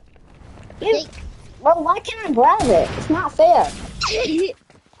 Bro, why can't I grab it? It's not fair.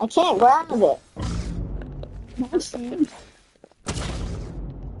 I can't grab it.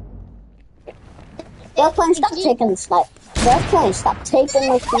 Best friend, stop taking the sniper. Best friend, stop taking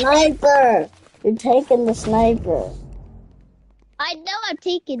the sniper. You're taking the sniper. I know I'm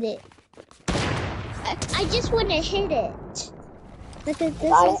taking it. I just want to hit it. Because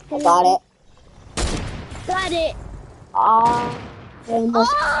this I got it. Got it. Oh,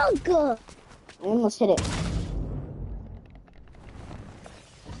 Good. I almost hit it.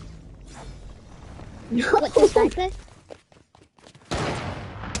 What, the sniper?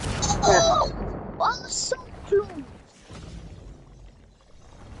 Oh, so close.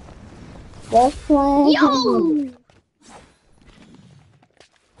 Best friend. Yo!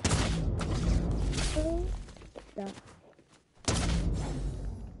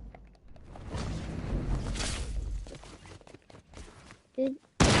 Dude.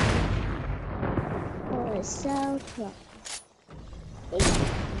 Oh, it's so close.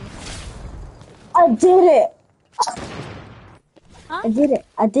 I did it. Huh? I did it.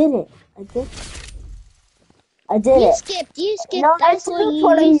 I did it. I did. I did You it. skipped. You skipped. No, I it saw you.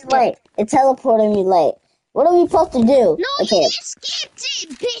 teleported You me skipped. late. It teleported me late. What are we supposed to do? No, Okay, you skipped it,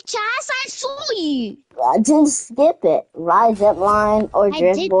 bitch ass. I saw you. I didn't skip it. Ride zip line or I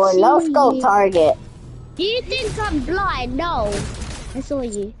drift did board. No see scope you. target. Do you think I'm blind? No. I saw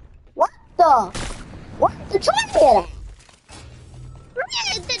you. What the? What the target?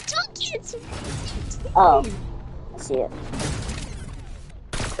 Red, the toolkit's Oh, I see it.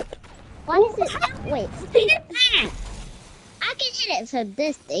 Why is it that way? I can hit it from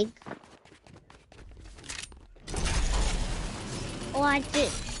this thing. Or I did.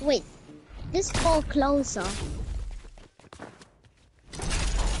 Wait. This ball closer.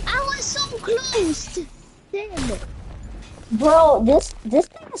 I was so close. Damn it. Bro, this thing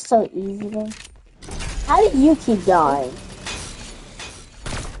is so easy though. How did you keep dying?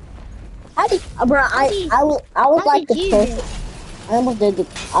 How did, bro? I was like the closest. I almost did the.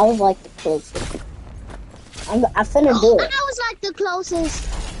 I was like the closest. I finna do it. I was like the closest.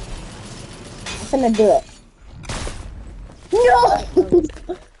 I finna do it.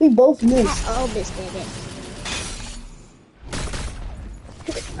 No! We both missed. I almost did it.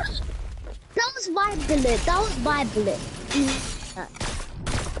 That was my bullet. That was my bullet.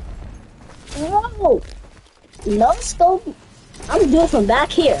 No! No scope. I'm doing from back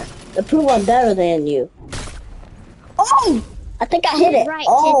here to prove I'm better than you. Oh! I think I hit it. Right,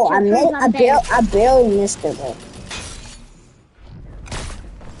 Oh, to prove I'm I barely missed it though.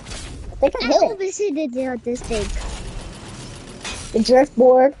 I think I I hit it. almost hit it on this thing. The drift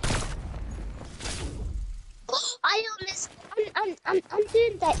board. I almost. I'm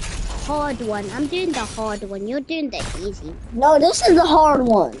doing the hard one. I'm doing the hard one. You're doing the easy. No, this is the hard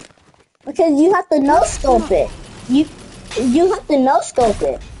one. Because you have to no scope it. You have to no scope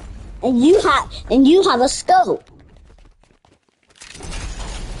it. And you have a scope.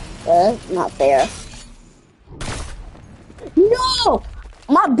 Not fair. No!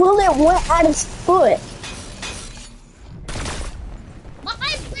 My bullet went at his foot.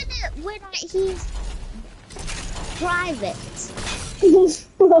 My bullet went at his private.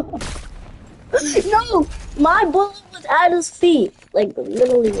 No! My bullet was at his feet. Like,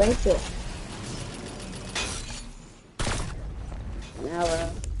 literally right there. Now,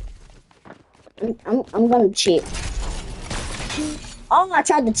 I'm gonna cheat. Oh, I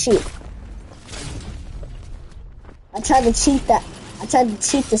tried to cheat. I tried to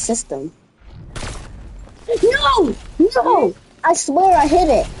cheat the system. No! No! I swear I hit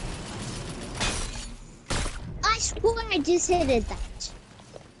it. I swear I just hit it that.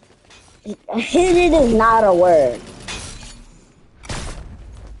 Hit it is not a word.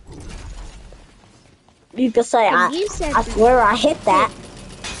 You can say, You said I swear I hit that.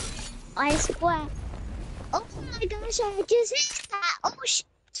 I swear. Oh my gosh, I just hit that. Oh shit.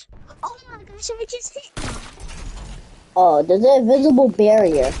 Oh my gosh, I just hit that. Oh, there's an invisible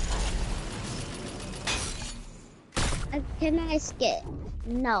barrier. Can I skip?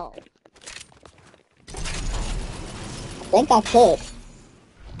 No. I think I could.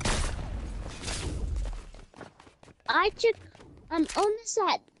 I took, I'm almost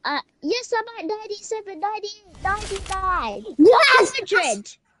at, yes, I'm at 97, 98, 99. Yes!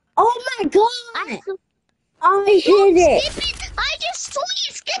 100. Oh my god! I hit Don't it! skip it! I just saw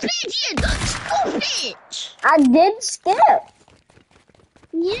you skip it! You stop it! I did skip!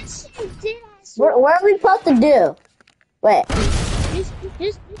 Yes, you did. I saw What are we supposed to do? Wait.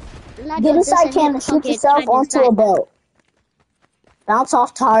 Just like Get this inside and cannon, hit shoot target, yourself try to onto a side. boat. Bounce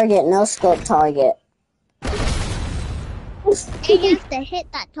off target, no scope target. And you have to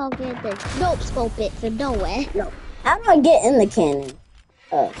hit that target and nope scope it from nowhere. No. How do I get in the cannon?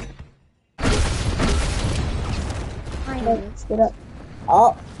 Oh. Let's get up.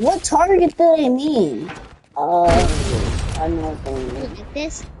 Oh, what target do they mean? I know what they mean. Like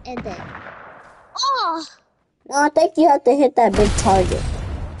this and then. Oh! No, I think you have to hit that big target.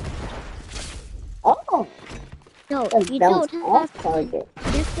 Oh. No, Like you bounce don't off have target.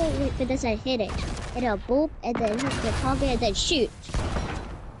 to. Just go wait for this and hit it. It'll boop and then hit the target and then shoot.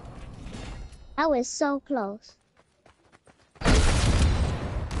 That was so close.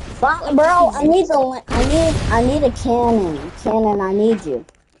 But, bro, I need a cannon. Cannon, I need you.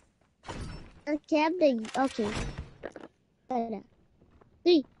 Okay, I'm doing. Okay. Hold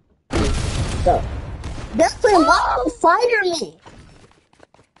 3. Go. Destin, why you fighter me?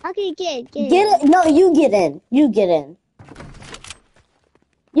 Okay, get Get it. No, you get in. You get in.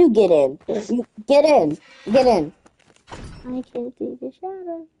 You get in. You get in. Get in. I can see the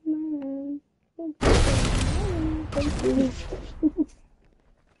shadow.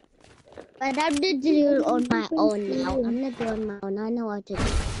 But I'm gonna do it on my own now. I'm gonna do it on my own. I know what to do.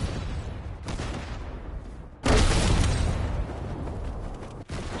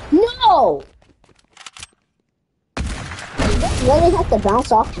 No! You really have to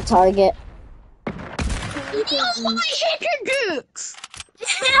bounce off the target. No, I hit it!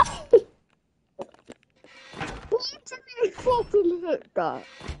 Why did I fucking hit that?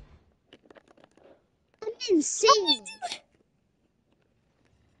 I'm insane.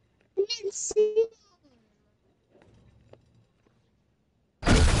 I'm insane.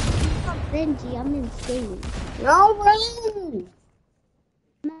 Oh, Benji, I'm insane. No, run!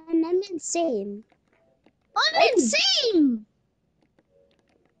 Man, I'm insane. I'm insane!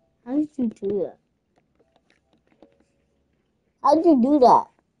 How did you do that? How did you do that?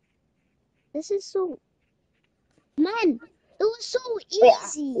 This is so... Man, it was so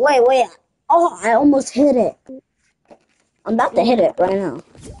easy. Wait. Oh, I almost hit it. I'm about to hit it right now.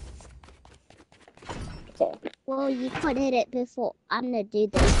 Okay. Well, you could hit it before. I'm gonna do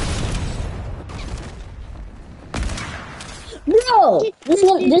this. Bro!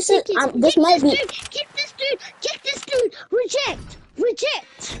 This might be... Kick this dude!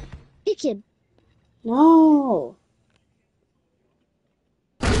 Reject! Kick him. No.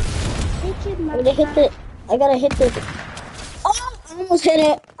 Kick him, I gotta hit it. I gotta hit this. Oh, I almost hit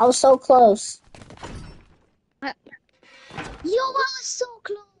it. I was so close. Yo, I was so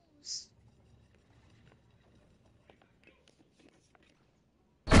close.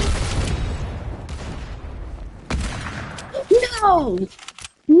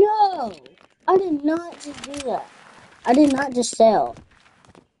 No! I did not just do that. I did not just fail.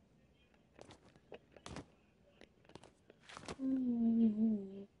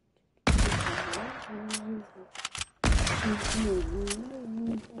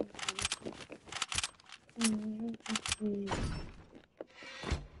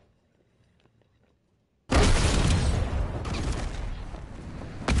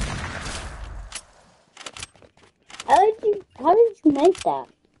 How did you make that?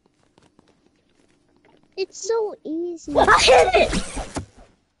 It's so easy. I hit it!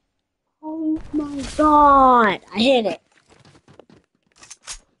 Oh my god! I hit it.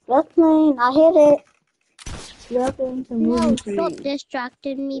 Left lane, I hit it. Left lane to No, moving stop train.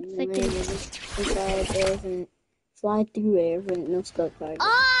 distracting me, freaking. Fly through air, no scope card.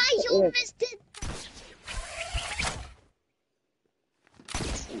 Ah, you missed it.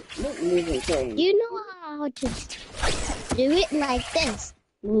 Moving train. You know how to do it like this.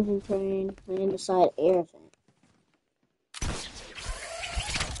 Moving train, land beside air vent.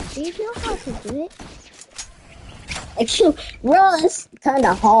 Do you know how to do it? Actually, bro, that's kind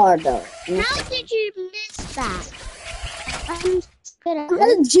of hard though. How did you miss that? I'm gonna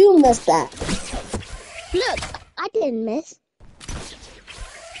How did you miss that? look. I didn't miss.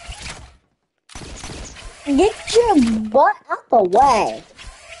 Get your butt out the way.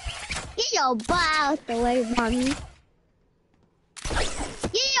 Get your butt out the way, mommy.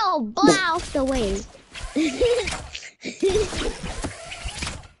 Get your butt out the way.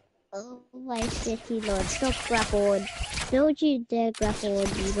 Oh my city lord, stop grappled. Don't you dare grapple on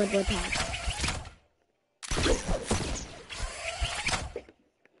me one more time.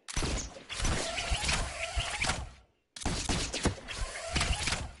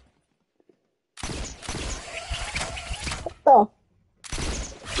 Oh,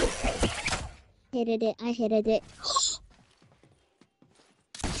 I hated it.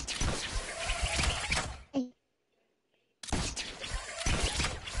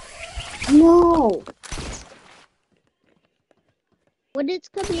 no. When it's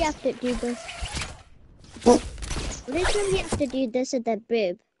coming, you have to do this. When it's coming, you have to do this at the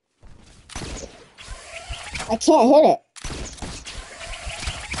boob. I can't hit it.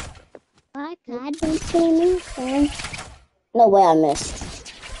 I can't. No way I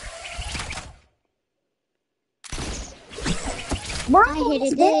missed. Bro, I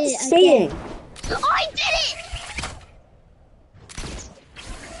hit it seeing. again. Oh, I did it!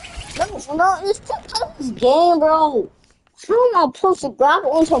 No, it's too tough this game, bro. How am I supposed to grab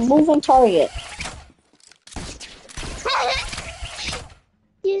onto a moving target?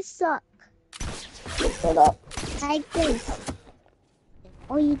 You suck. Shut up. Like this.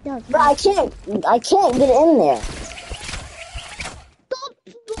 Oh, you don't. Bro, I can't get in there. Stop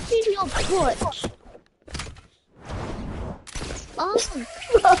looking your foot. Oh.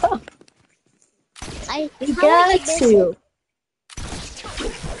 You got to.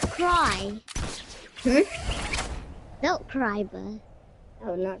 Cry. Don't cry, bud.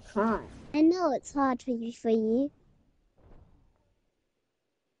 I'm not crying. I know it's hard for you.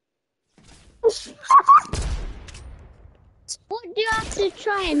 What do you have to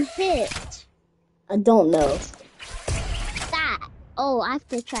try and hit? I don't know. That. Oh, I have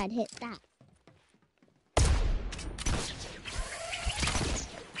to try and hit that.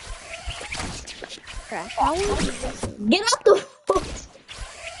 How is this? Get out the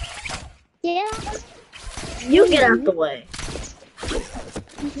Yeah. You get out the way.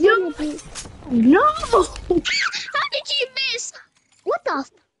 You No! How did you miss? What the?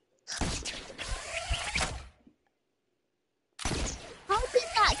 How did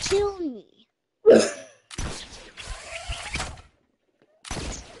that kill me?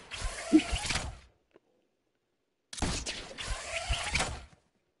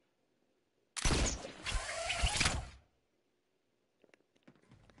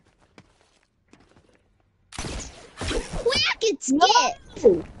 Wait, I can skip.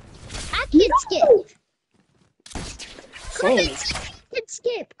 No! I can skip. Come Same. and see if you can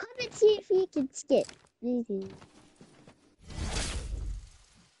skip. Come and see if you can skip. Easy.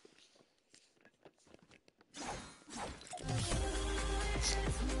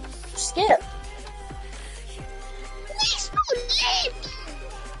 Skip. Please don't leave.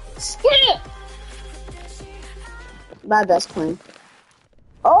 Skip. Bad best queen.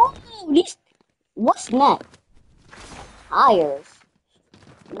 Oh, these. What's next? Tires.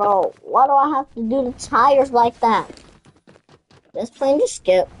 Bro, why do I have to do the tires like that? Let's play to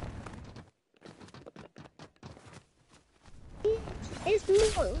skip.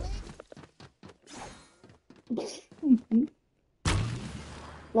 It's more.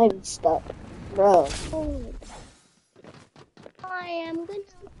 Maybe stuck. Bro. Oh.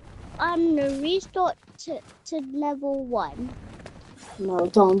 I'm gonna restart to level 1. No,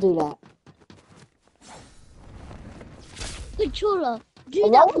 don't do that. Controller, do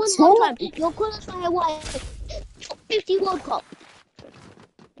Well, that that one was more hard. time. You'll qualify one 50 World Cup.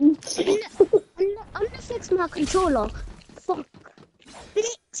 I'm gonna fix my controller. Fuck.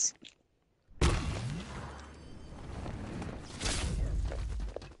 Fix.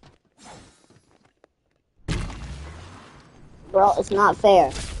 Bro, it's not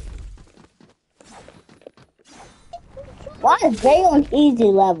fair. Why is they on easy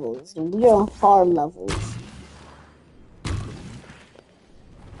levels and we're on hard levels?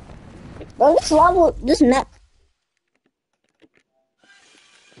 Bro, this level, this map.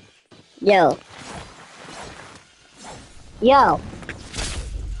 Yo. Yo.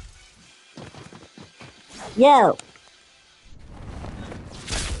 Yo.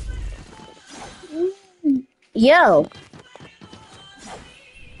 Yo.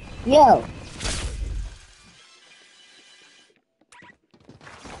 Yo.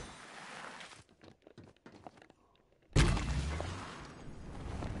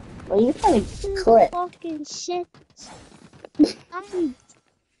 Well, you gotta click. Fucking shit. I'm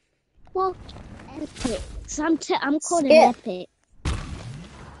fuck epic. I'm calling Skip. epic.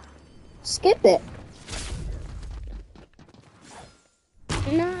 Skip it.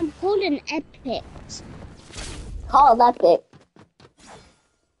 No, I'm calling epic. Call it epic.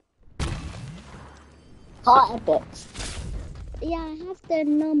 Call it epic. Yeah, I have the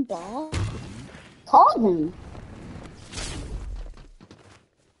number. Call them.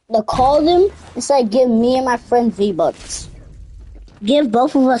 To call them, it's like give me and my friend V-Bucks. Give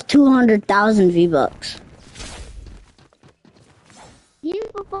both of us 200,000 V-Bucks. You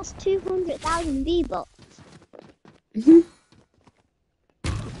give us 200,000 V-Bucks.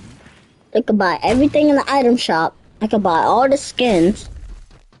 I could buy everything in the item shop. I could buy all the skins.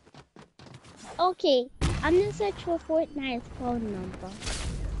 Okay, I'm gonna search for Fortnite's phone number.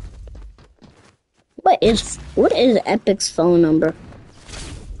 What is Epic's phone number?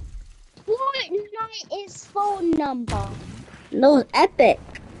 Fortnite is phone number. No, it's Epic.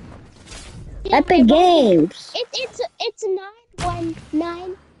 Yeah, Epic Games. It's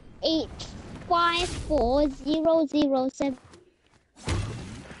 919854007.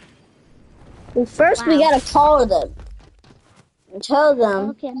 Well, first we gotta call them and tell them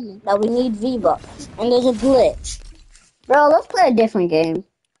Okay. that we need V-Bucks and there's a glitch. Bro, let's play a different game.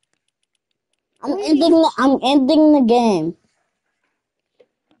 I'm ending the game.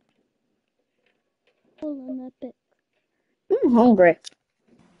 Hold on, Epic. I'm hungry.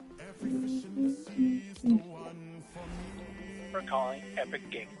 For calling Epic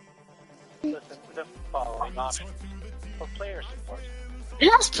Games. Listen to the following options. For player support,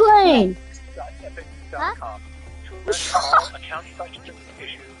 Let's play. epic.com. To address all account questions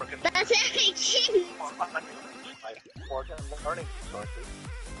issues for That's Epic Games. support and learning resources.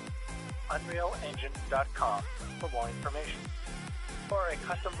 UnrealEngine.com for more information. For a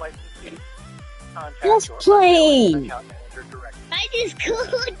custom licensee, contact Let's your play. account manager directly. I just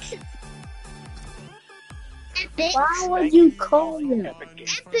called Epic. Epic. Why would Thank you for call calling it? Epic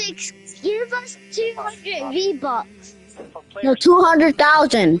Games. Epic, give us 200 V-Bucks. For No, players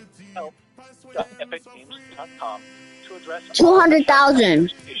 200,000. help.epicgames.com to address all 200,000.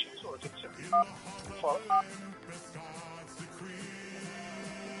 account issues or concerns. For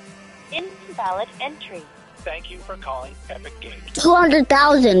Invalid entry. thank you for calling Epic Games.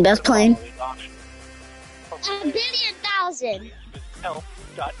 200,000, best plane. Following options. For A billion thousand. visit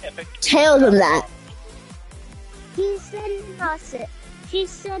help.epicgames.com. Tell them that. He's sending us it. She's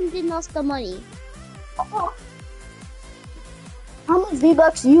sending us the money. How much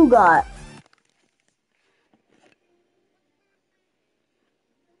V-Bucks you got?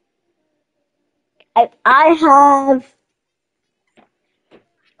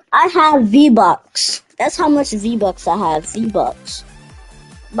 I have V-Bucks. That's how much V-Bucks I have. V-Bucks.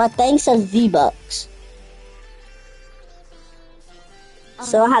 My thing says V-Bucks.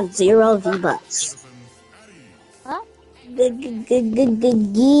 So I have 0 V-Bucks. Huh? Yeah.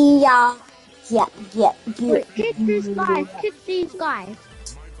 Wait, kick these guys. Kick these guys.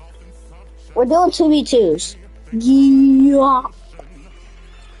 We're doing 2v2s.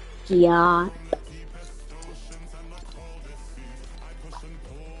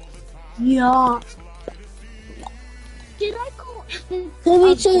 Yeah. Did I call Epic?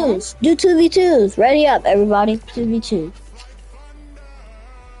 2v2s. Do 2v2s. Ready up, everybody. 2v2.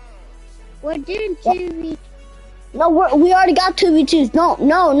 We're doing 2v. No, we already got 2v2s. No.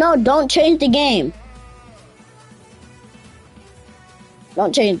 Don't change the game.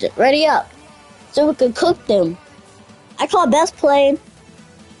 Don't change it. Ready up. So we can cook them. I call best play.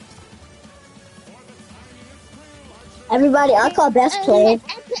 Everybody, I call best play.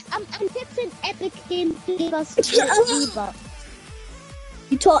 I'm fixing Epic Games to give us V-Bucks.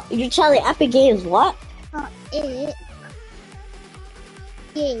 You're telling Epic Games what? It.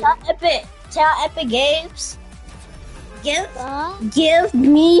 Tell Epic Games. Give Uh,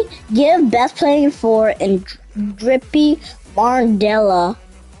 best playing for and Drippy Marndella.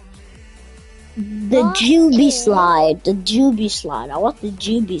 The What Juby is- slide. The Juby slide. I want the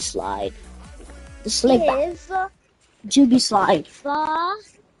Juby slide. The slip back. give Juby slide.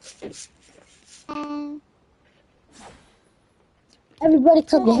 and Everybody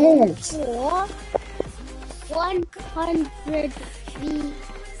clap your hands. for 100 V.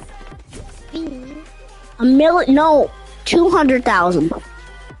 A million, no, 200,000.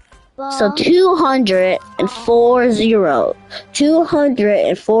 So 240.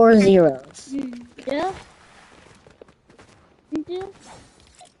 240.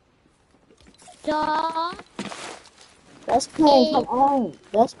 That's playing, come on.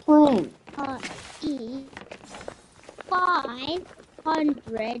 That's playing. E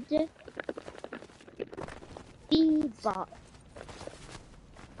 500 V-Bucks.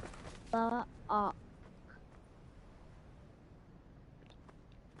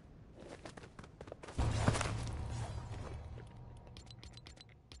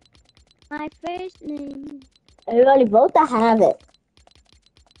 My first name. Everybody vote to have it.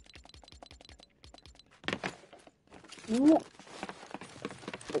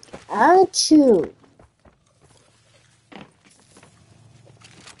 I choose.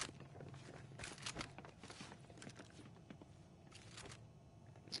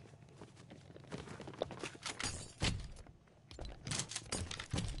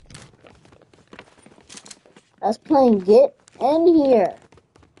 Let's play get in here.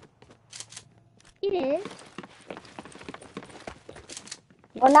 It is.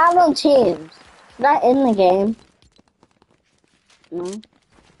 We're not on teams. Not in the game. No.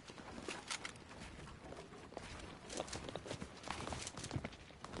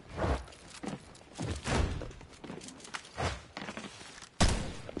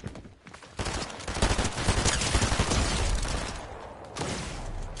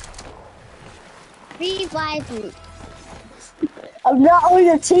 Revive me. I'm not on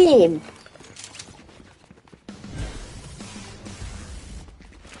the team.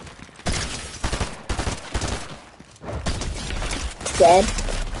 Dead.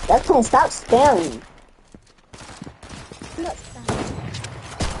 That's when stop spamming. Not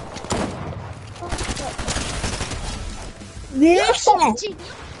Listen.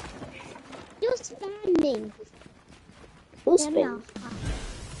 You're spamming. Who's Damn spamming?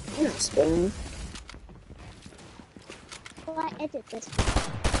 I'm not spamming. So I edit this.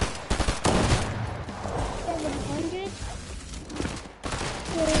 700.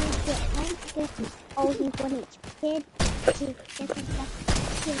 Oh, he won each kid.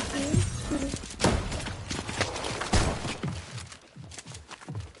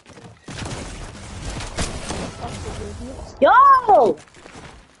 Yo!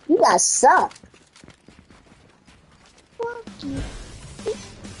 You guys suck.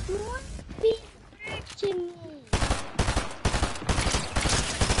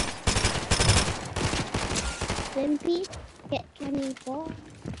 piece. Get 24.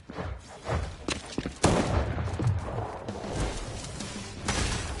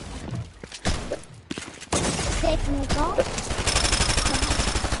 Technical.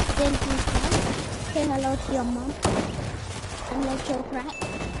 Then you say hello to your mom. And let your crack.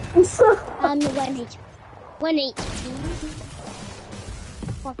 And 1 HP.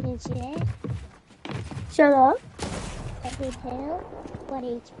 Fucking shit. Shut up. Every tail. 1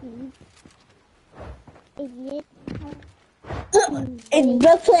 HP. Idiot. It's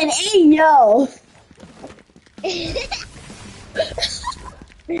Brooklyn. Hey, yo.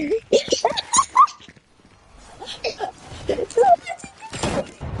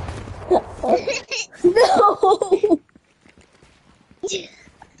 No.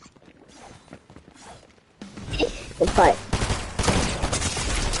 Let's fight.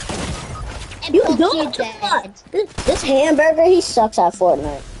 You don't this hamburger, he sucks at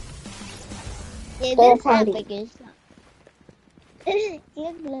Fortnite. Yeah, So this funny. hamburger sucks.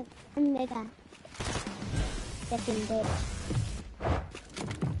 Look, mega. Second bitch.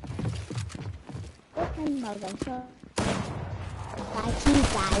 This hamburger so like you,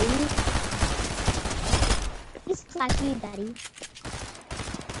 daddy. This is like you, daddy.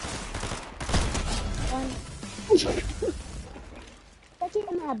 One. Look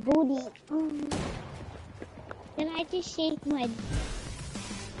at my booty. Can I just shake my...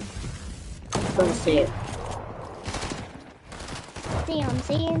 Don't see it. See what I'm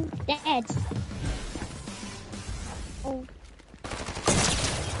saying? That's... Oh.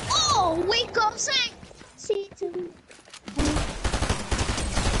 Oh, wake up, say! See it to me.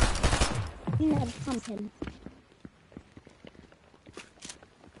 You have something.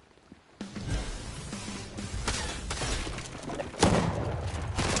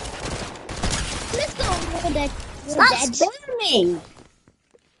 Let's go with that. Stop spamming!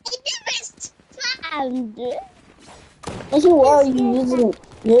 I never spammed. Yes, you are. You're using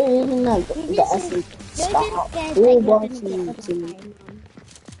the essence. Stop. You're watching to me.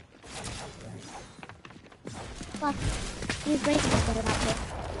 Fuck. You break my foot about this.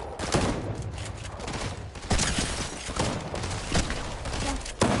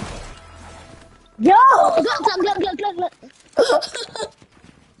 Yo! Look.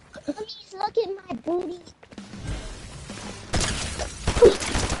 Please look at my booty.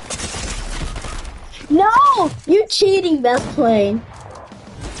 No! You're cheating, best plane.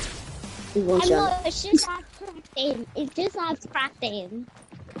 I know, it's just like practicing. It's just like practicing.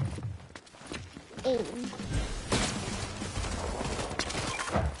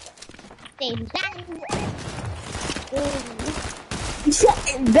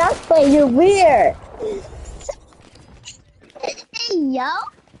 Best plane, you're weird. Hey, yo.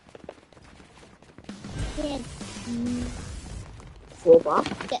 Get, Full box.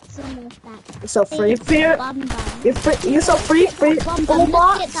 get some of that. You're so free. Bum. You're so free. Bum. Full Look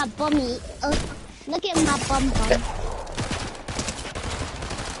box. at that bummy. Look at my bum.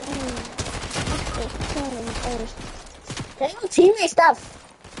 Hey, teammate, stop.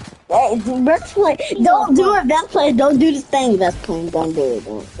 Hey, best plane. Don't do it, best plane. Don't do this thing, best plane. Don't do it.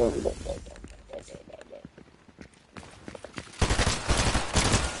 Don't do it.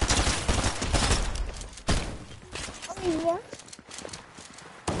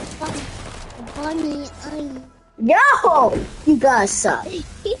 Bunny, Yo! You guys suck.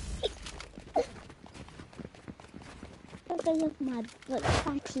 Look at my butt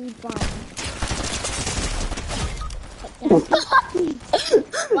fatty bum.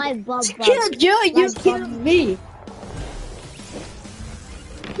 My bum. Killed you, you killed me.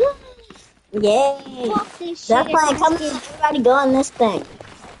 Yay. Fuck this shit. That's playing, come on, everybody go on this thing.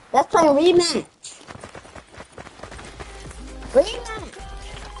 That's playing rematch. Rematch.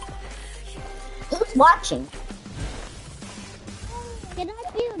 Who's watching? Can I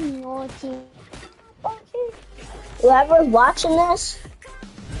be on your team? Whoever's watching this,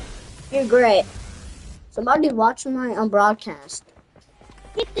 you're great. Somebody's watching my broadcast.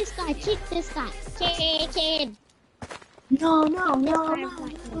 Kick this guy. Kick. No.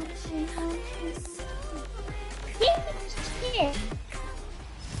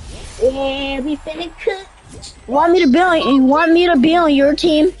 Yeah, we finna cook. You want me to be on your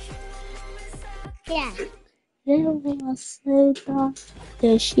team? Yeah. Little say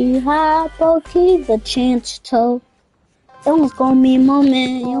that she had both the chance to. It was gonna be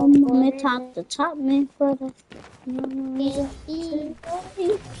moment, your moment top to top me for the.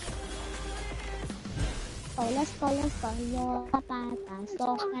 Let's go, yo. Papa,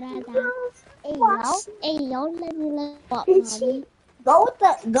 so, hey, yo, let me look up, mommy. Go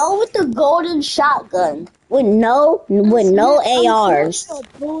with the golden shotgun with no ARs.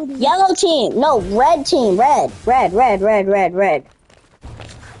 Yellow team, no, red team, red.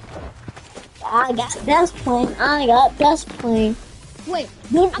 I got best plane. Wait,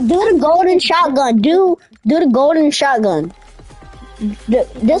 Do the golden shotgun. Do the golden shotgun.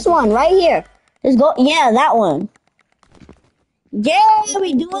 This one right here. Yeah, that one. Yeah,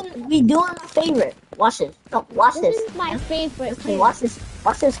 we doing my favorite. Watch this. No, watch this. this is my favorite. Okay, watch this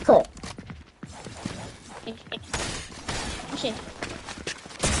clip. Shit.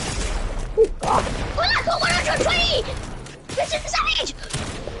 Oh, God. 120! This is savage!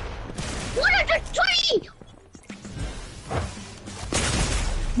 120!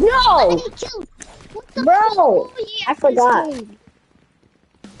 No! What the Bro, fuck? Yeah, I forgot. this game.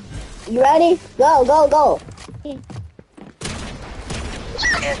 You ready? Go.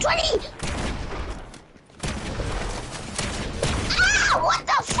 120! Ah, what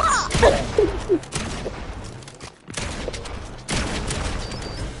the fuck?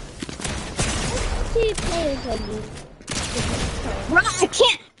 Two players on you. Bro, I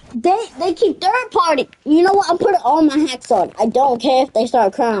can't. They keep third party. You know what? I'm putting all my hacks on. I don't care if they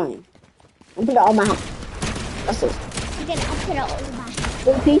start crying. I'm putting all my hacks. What's this? Again, I'll put it all back.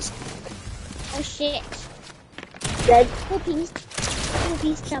 Blue piece. Oh shit. Dead. Blue piece.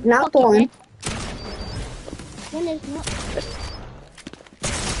 Not one. One is not.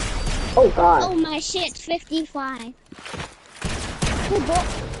 Oh God. Oh my shit, 55. Good ball.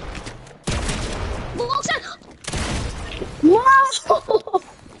 No.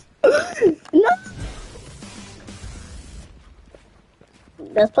 No.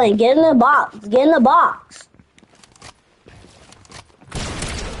 Let's play. Get in the box.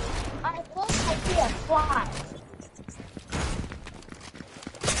 I also see a fly.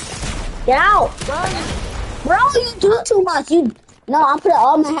 Get out. Bro, you do too much. No, I'm putting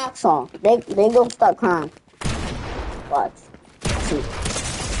all my hacks on. They gonna start crying. Watch. See.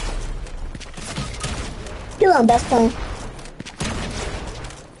 Kill him, best friend.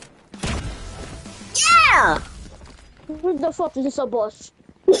 Yeah! What the fuck is this a boss?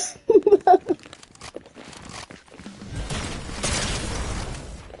 Let's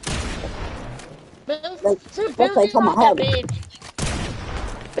play come on, help me.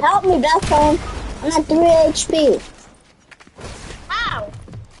 Help me, best friend. I'm at 3 HP. Ow!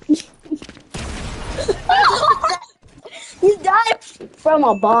 You died from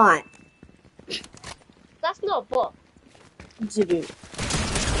a bot. That's not a bot. 200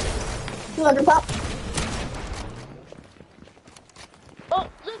 pop. Oh,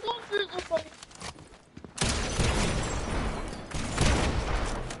 let's go through this one.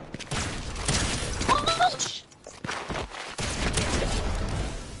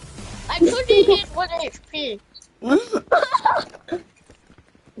 I couldn't hit 1 HP.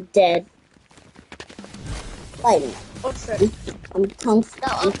 Dead. Fighting. Okay. I'm comfortable.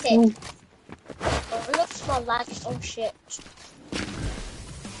 No, okay. Oh, it looks so like, oh shit.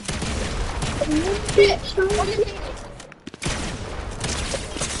 Shit! What is it?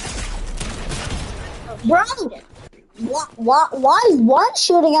 Bro, why is one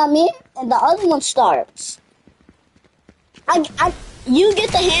shooting at me and the other one starts? You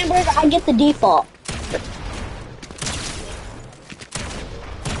get the hamburger, I get the default.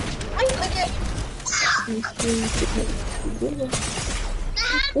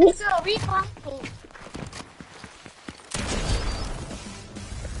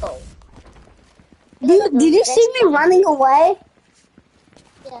 Did you see me running away?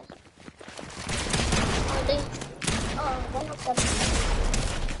 Yes. One of them.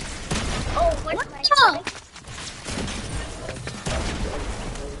 Oh, what my God.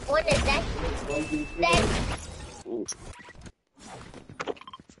 What is that?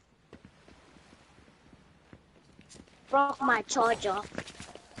 Broke my charger.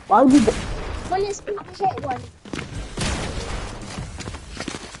 Why would you go? One is I hit one.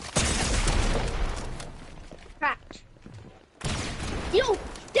 Cracked. You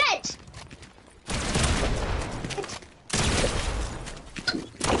dead.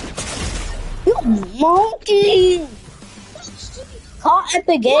 You monkey! Call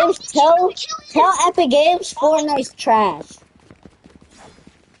Epic Games, tell Epic Games Fortnite's trash.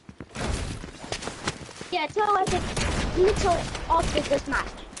 Yeah, tell Epic literally off with this match.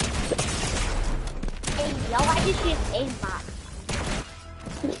 Hey, yo, I just used aimbot.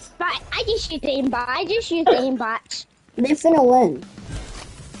 Right, I just used aimbot. They finna win.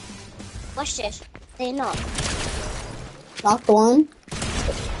 Watch this. They know. Knock the one.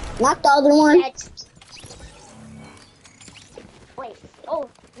 Knock the other one. Dead. Wait. Oh,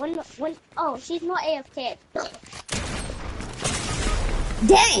 one. Oh, she's not AFK.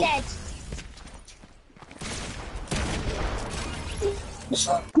 Dang! Dead.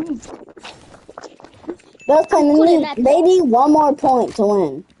 Let's play. I'm calling that They need one more point to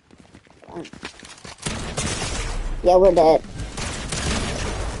win. Yeah, we're dead.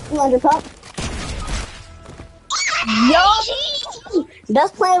 200 pop. Yo!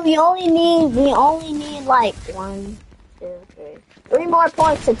 Best play. We only need like 1, 2, 3. 3 more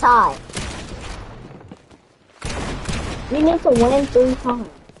points to tie. We need to win 3 times.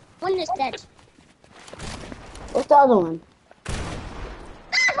 One is dead. What's the other one?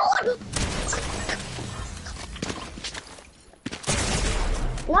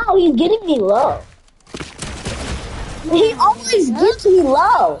 No, he's getting me low. He always gets me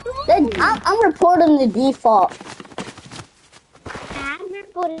low. Then I'm reporting the default. I'm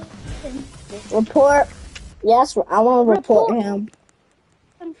reporting. Report. Yes, I want to report him.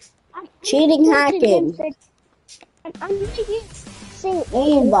 Cheating, hacking. I'm saying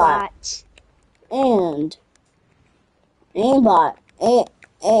Aimbot. And aimbot. And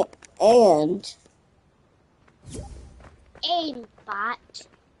aimbot.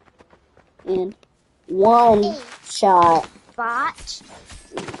 And one shot. Bot.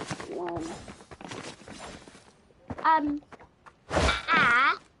 One.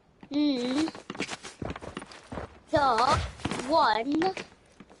 The one.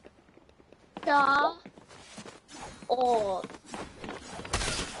 The or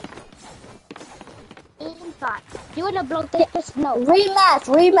aimbot. You wanna block this? No. Rematch.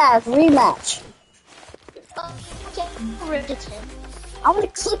 Okay, I'm gonna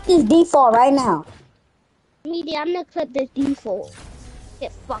click this default right now. Media, I'm gonna click the default.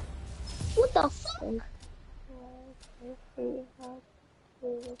 Get fucked. What the fuck?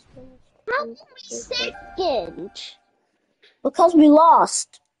 How can we second? Because we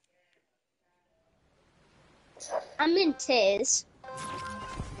lost. I'm in tears.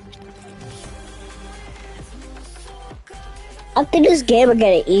 After this game, we're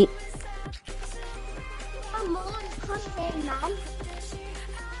gonna eat. Come on, man.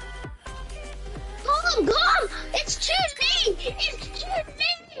 Come on! It's choosing! It's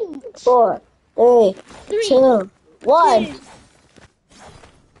choosing! 4, 3, 2, 1.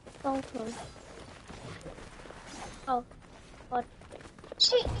 Okay. Oh. What?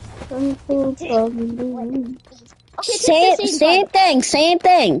 Okay, Same thing.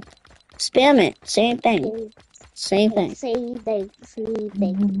 Spam it. Same thing.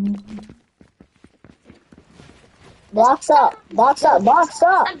 Box up. I'm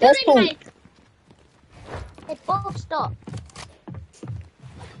That's doing fine. It both stop.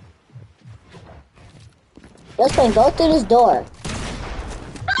 That's fine. Go through this door.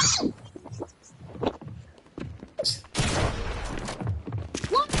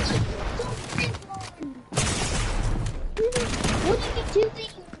 What are you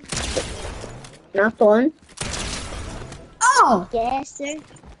doing? Knocked one. Oh! Yes, sir.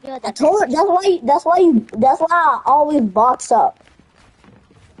 You're the I told her, that's why I always box up.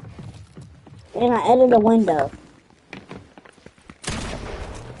 And I edit a window.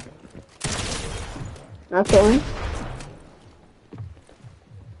 Knocked one.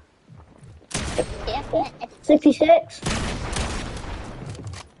 66.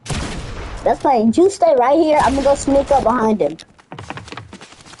 That's fine. You stay right here. I'm gonna go sneak up behind him.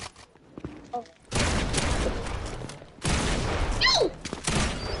 Oh. No!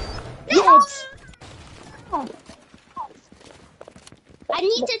 Yes! Oh. I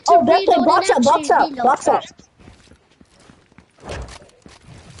needed to that's reload box and up. actually reload Box up. first.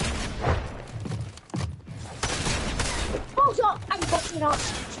 Box up! I'm boxing up.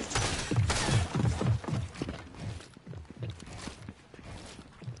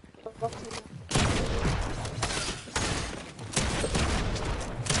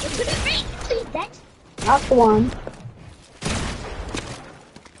 Knocked one.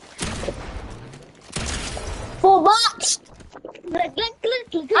 Full box!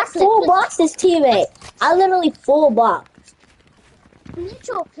 I full box his teammate. I literally full box.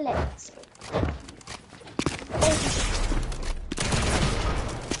 Neutral clips.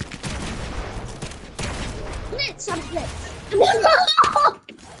 Blitz, I'm blitz.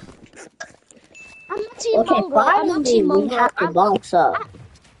 I'm not team Okay, mongrel. I'm not finally team we mongrel. have to box up.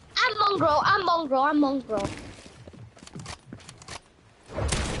 I'm mongrel. I'm mongrel.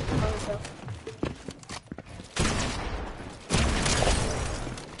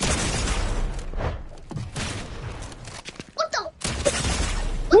 What the?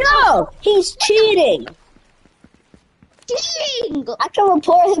 No! He's cheating! Cheating! I can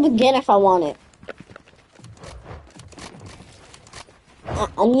report him again if I want it.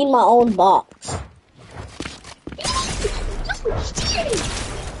 I need my own box. Just cheating!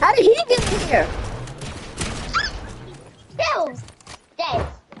 How did he get in here? Still dead.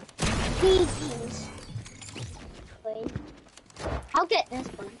 GG's. Wait. I'll get this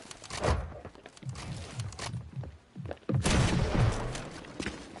one.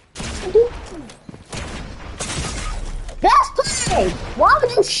 Best play! Why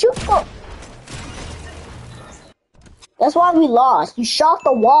would you shoot for? That's why we lost. You shot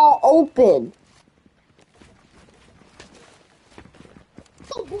the wall open.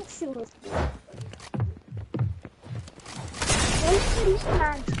 Oh, bullshit.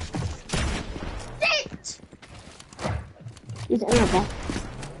 Sit! He's in the back.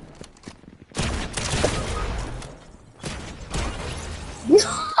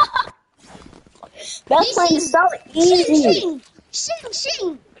 Best play is so easy.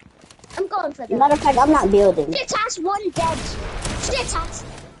 Shing! I'm going for that. Matter of fact, I'm not building. Shit has one dead. Shit has.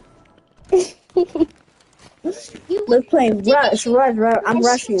 We're playing rush.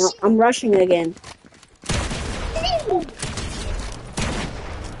 I'm rushing again.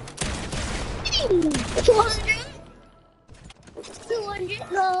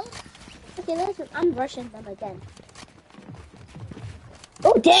 200? No. Okay, listen. I'm rushing them again.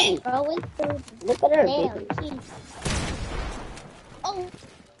 Oh, dang. Going through. Look at her. Damn. Baby. Oh.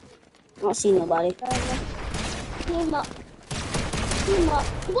 I don't see nobody. Team up.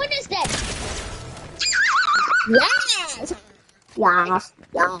 What is that? Yes! Yes.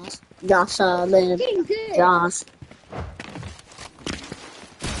 Live. Getting good. Yes.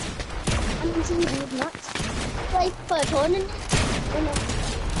 I'm seeing these nuts. Like for a tournament.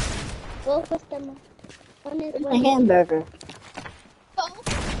 Go with them. It's a hamburger.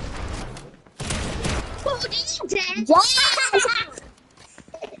 Oh, these are dead. Yes!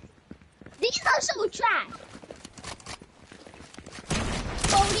 These are so trash.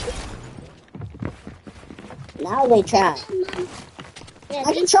 Oh, Now they try. yeah,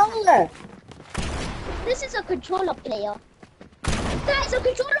 My controller. this is a controller player. That's a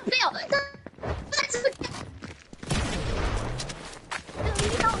controller player. That's a...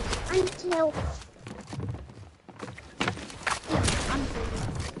 Until...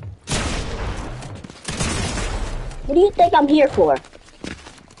 What do you think I'm here for?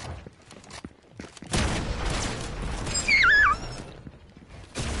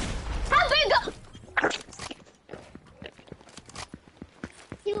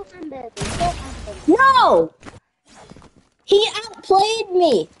 No! He outplayed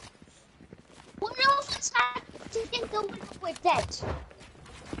me. One of us had to think the winner with that.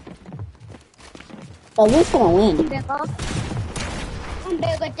 But we're gonna win.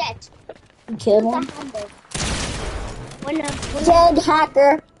 Hamburger dead. You killed him? Winner. Dead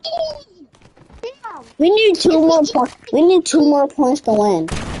hacker. Damn. We need two more points. We need 2 more points to win.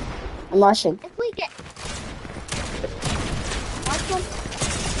 I'm rushing. If we get...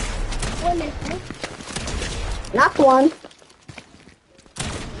 One minute. Knock one.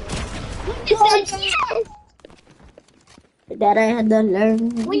 Yes! That I had to learn.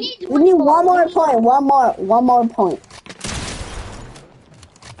 We need one more point. One more point.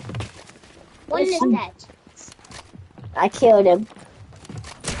 One is dead. I killed him.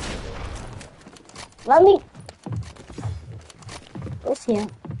 Let me. What's here?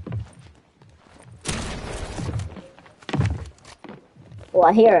 Oh,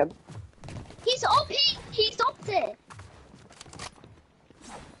 I hear him. He's up here. He's up there.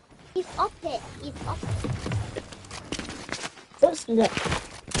 He's up here. He's up there. What's that?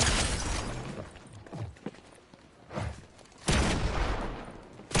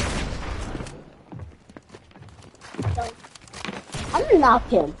 I'm gonna knock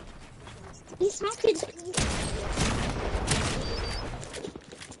him. He's hacking.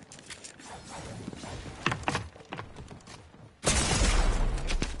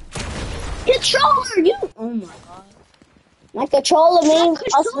 Controller, you! Oh my god. My controller means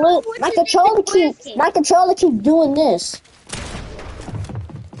my controller keeps doing this.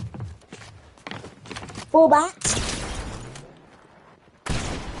 Full back.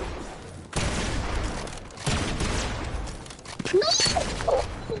 No!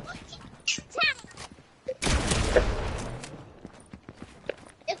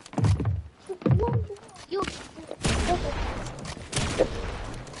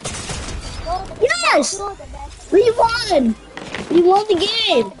 Yes! We won! We won the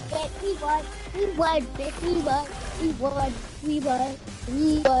game! We won, bitch, we won,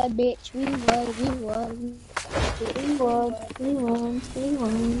 bitch, we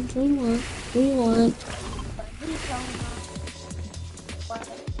won.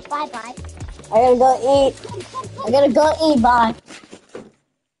 Bye-bye. I gotta go eat, bye.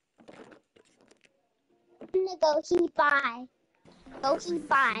 I'm gonna go eat, bye. Ocean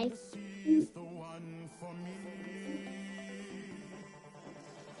 5.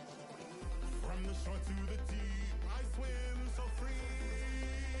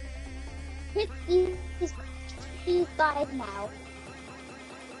 Hit these guys now.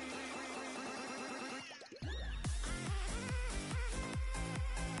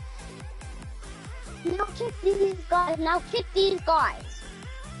 Now kick these guys. Now kick these guys.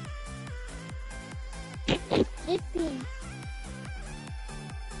 Hit me.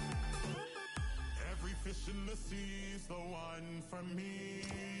 Every fish in the sea's the one for me.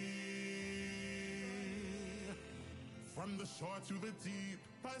 From the shore to the deep,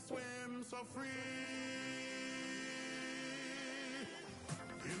 I swim so free.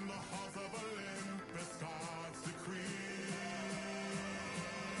 In the halls of Olympus, God's decree.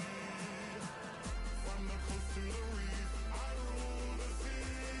 From the coast to the reef, I rule the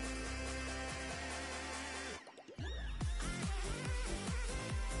sea.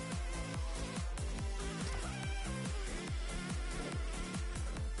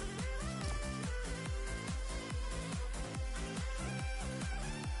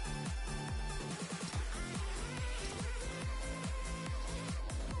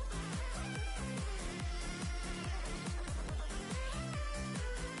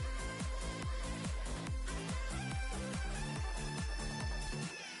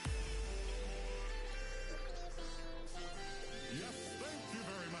 Yes, thank you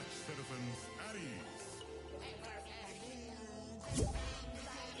very much, citizens. At ease.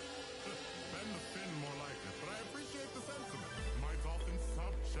 Bend the fin more like it, but I appreciate the sentiment. My dolphin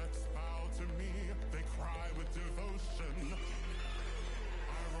subjects bow to me. They cry with devotion.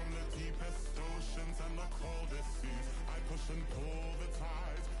 I roam the deepest oceans and the coldest seas. I push and pull the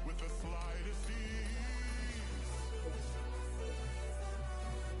tides with the slightest ease.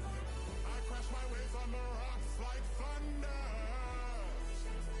 I crash my waves on the rocks like thunder.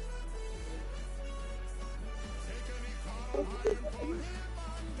 Take any caught high and pull him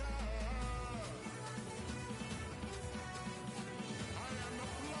under. I am the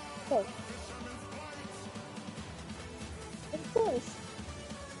flood, Okay. fisherman's flight. Of course.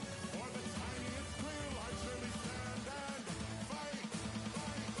 For the tiniest krill, I surely stand and fight.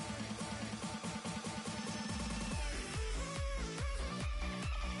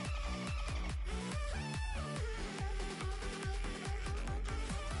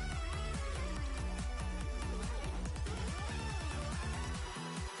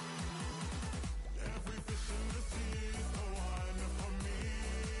 Every fish in the sea is the one for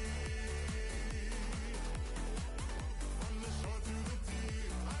me. From the shore to the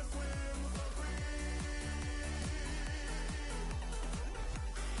deep, I swim so free.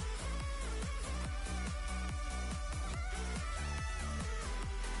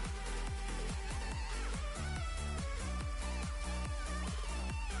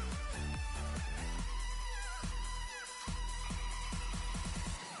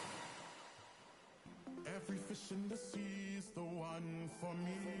 Every fish in the sea is the one for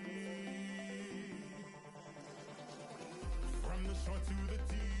me. From the shore to the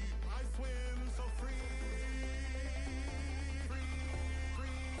deep, I swim so free.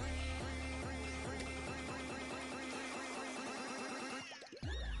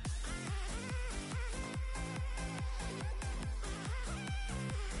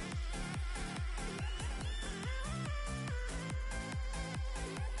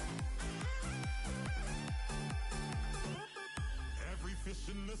 Every fish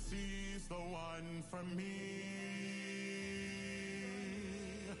in the sea is the one for me.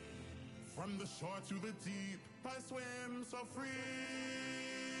 From the shore to the deep, I swim so free.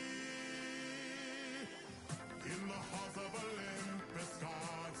 In the halls of Olympus,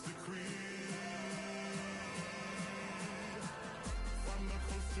 God's decree. From the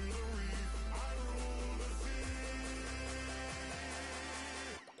coast to the reef, I rule the sea.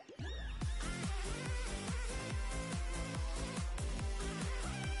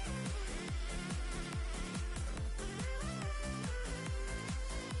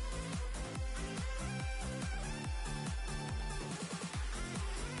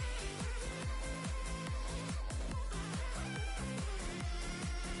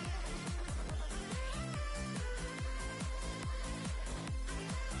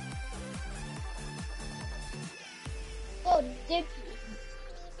 Oh, did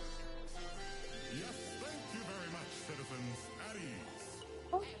Yes, thank you very much, citizens. At ease.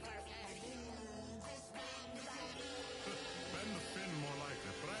 oh, Bend the fin more like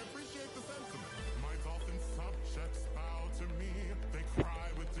it, but I appreciate the sentiment. My dolphin subjects bow to me. They cry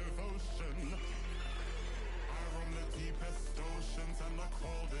with devotion. I roam the deepest oceans and the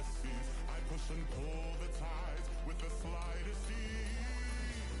coldest seas. I push and pull the tides with the slightest ease.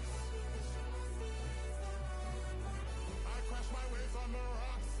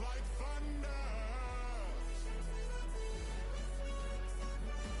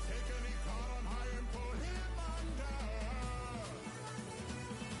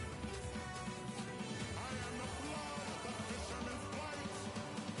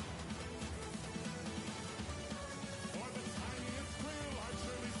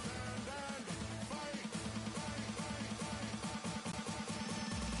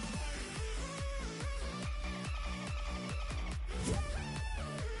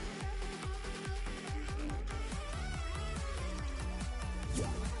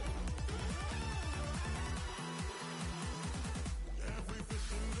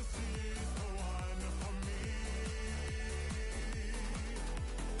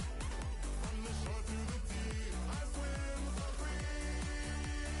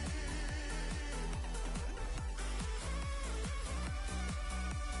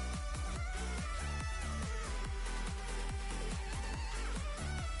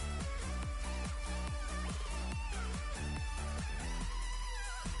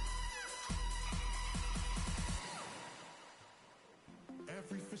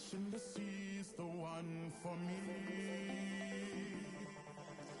 fish in the sea's the one for me.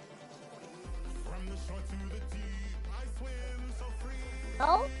 From the shore to the deep, I swim so free.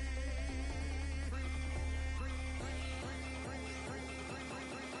 Oh?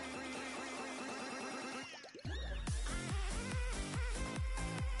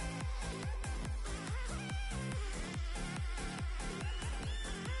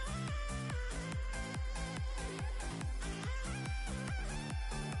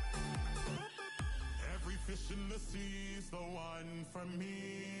 Every fish in the sea's the one for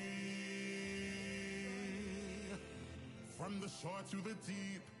me. From the shore to the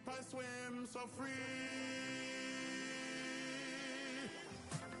deep, I swim so free.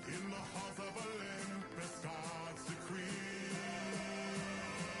 In the halls of Olympus, God's decree.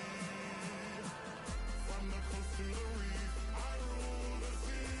 From the coast to the reef, I rule the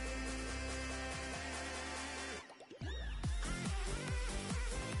sea.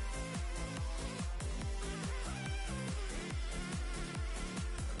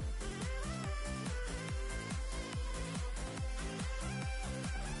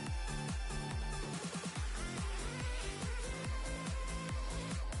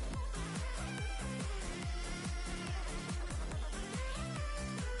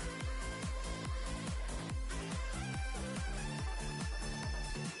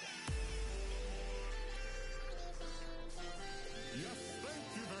 Yes, thank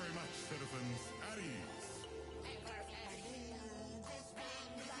you very much, citizens. At ease.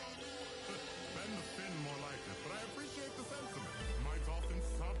 Bend the fin more like it, but I appreciate the sentiment. My dolphin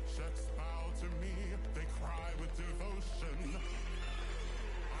subjects bow to me. They cry with devotion.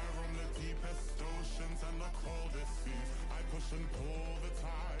 I roam the deepest oceans and the coldest seas. I push and pull the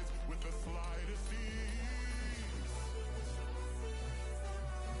tides with the slightest ease.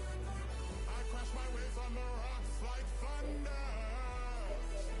 I crash my waves on the rocks like thunder.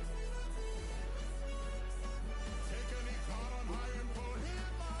 Take any caught on high and pull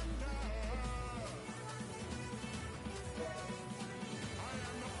him under. I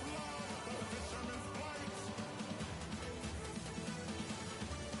am the flood, the fisherman's flight.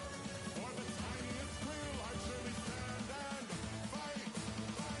 For the tiniest krill, I surely stand and fight.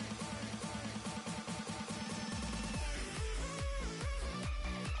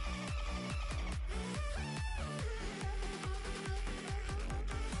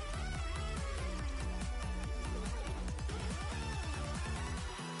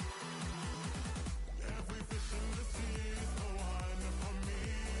 Every fish in the sea is the one for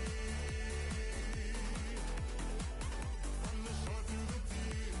me. From the shore to the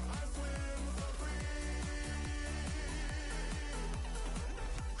deep, I swim so free.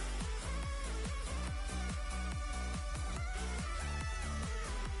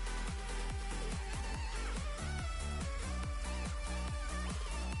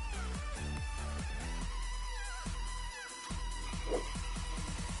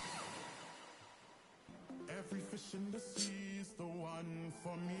 Every fish in the sea's the one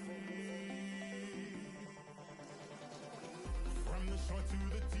for me. From the shore to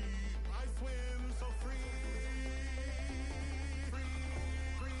the deep, I swim so free.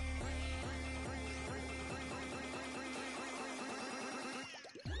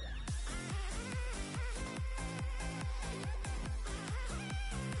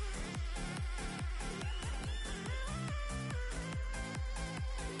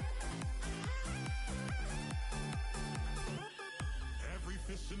 Every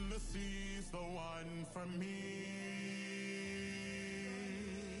fish in the sea's the one for me.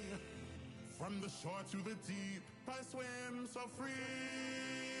 From the shore to the deep, I swim so free.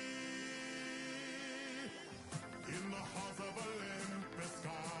 In the halls of Olympus,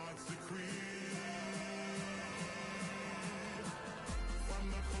 God's decree. From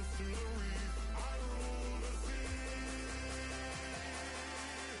the coast to the reef, I rule the sea.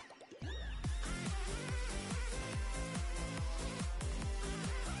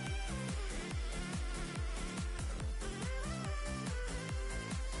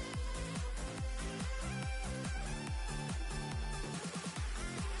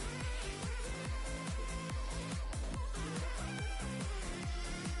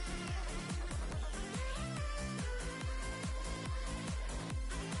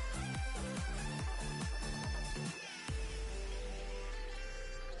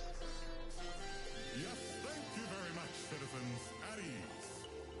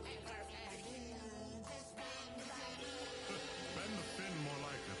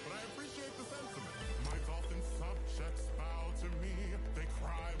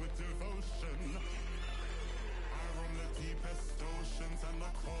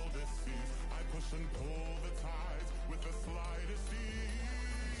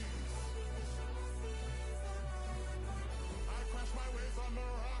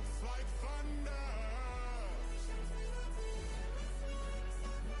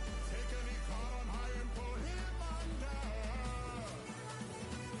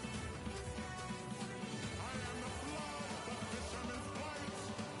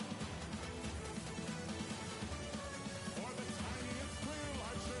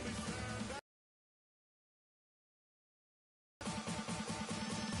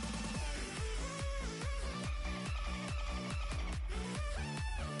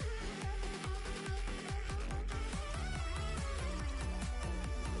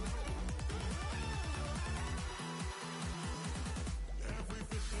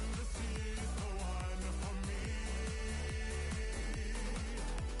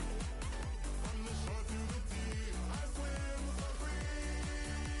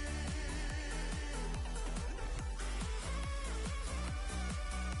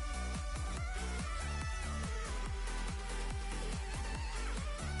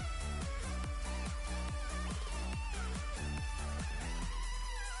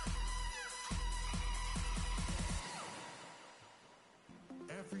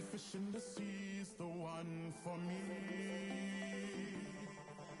 fish in the sea's the one for me.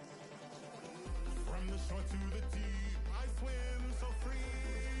 From the shore to the deep, I swim so free.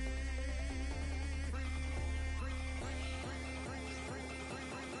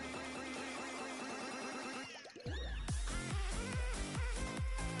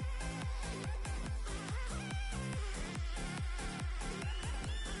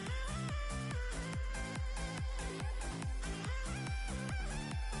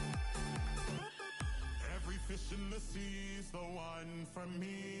 Every fish in the sea's the one for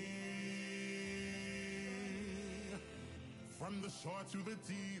me. From the shore to the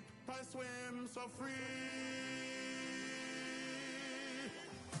deep, I swim so free.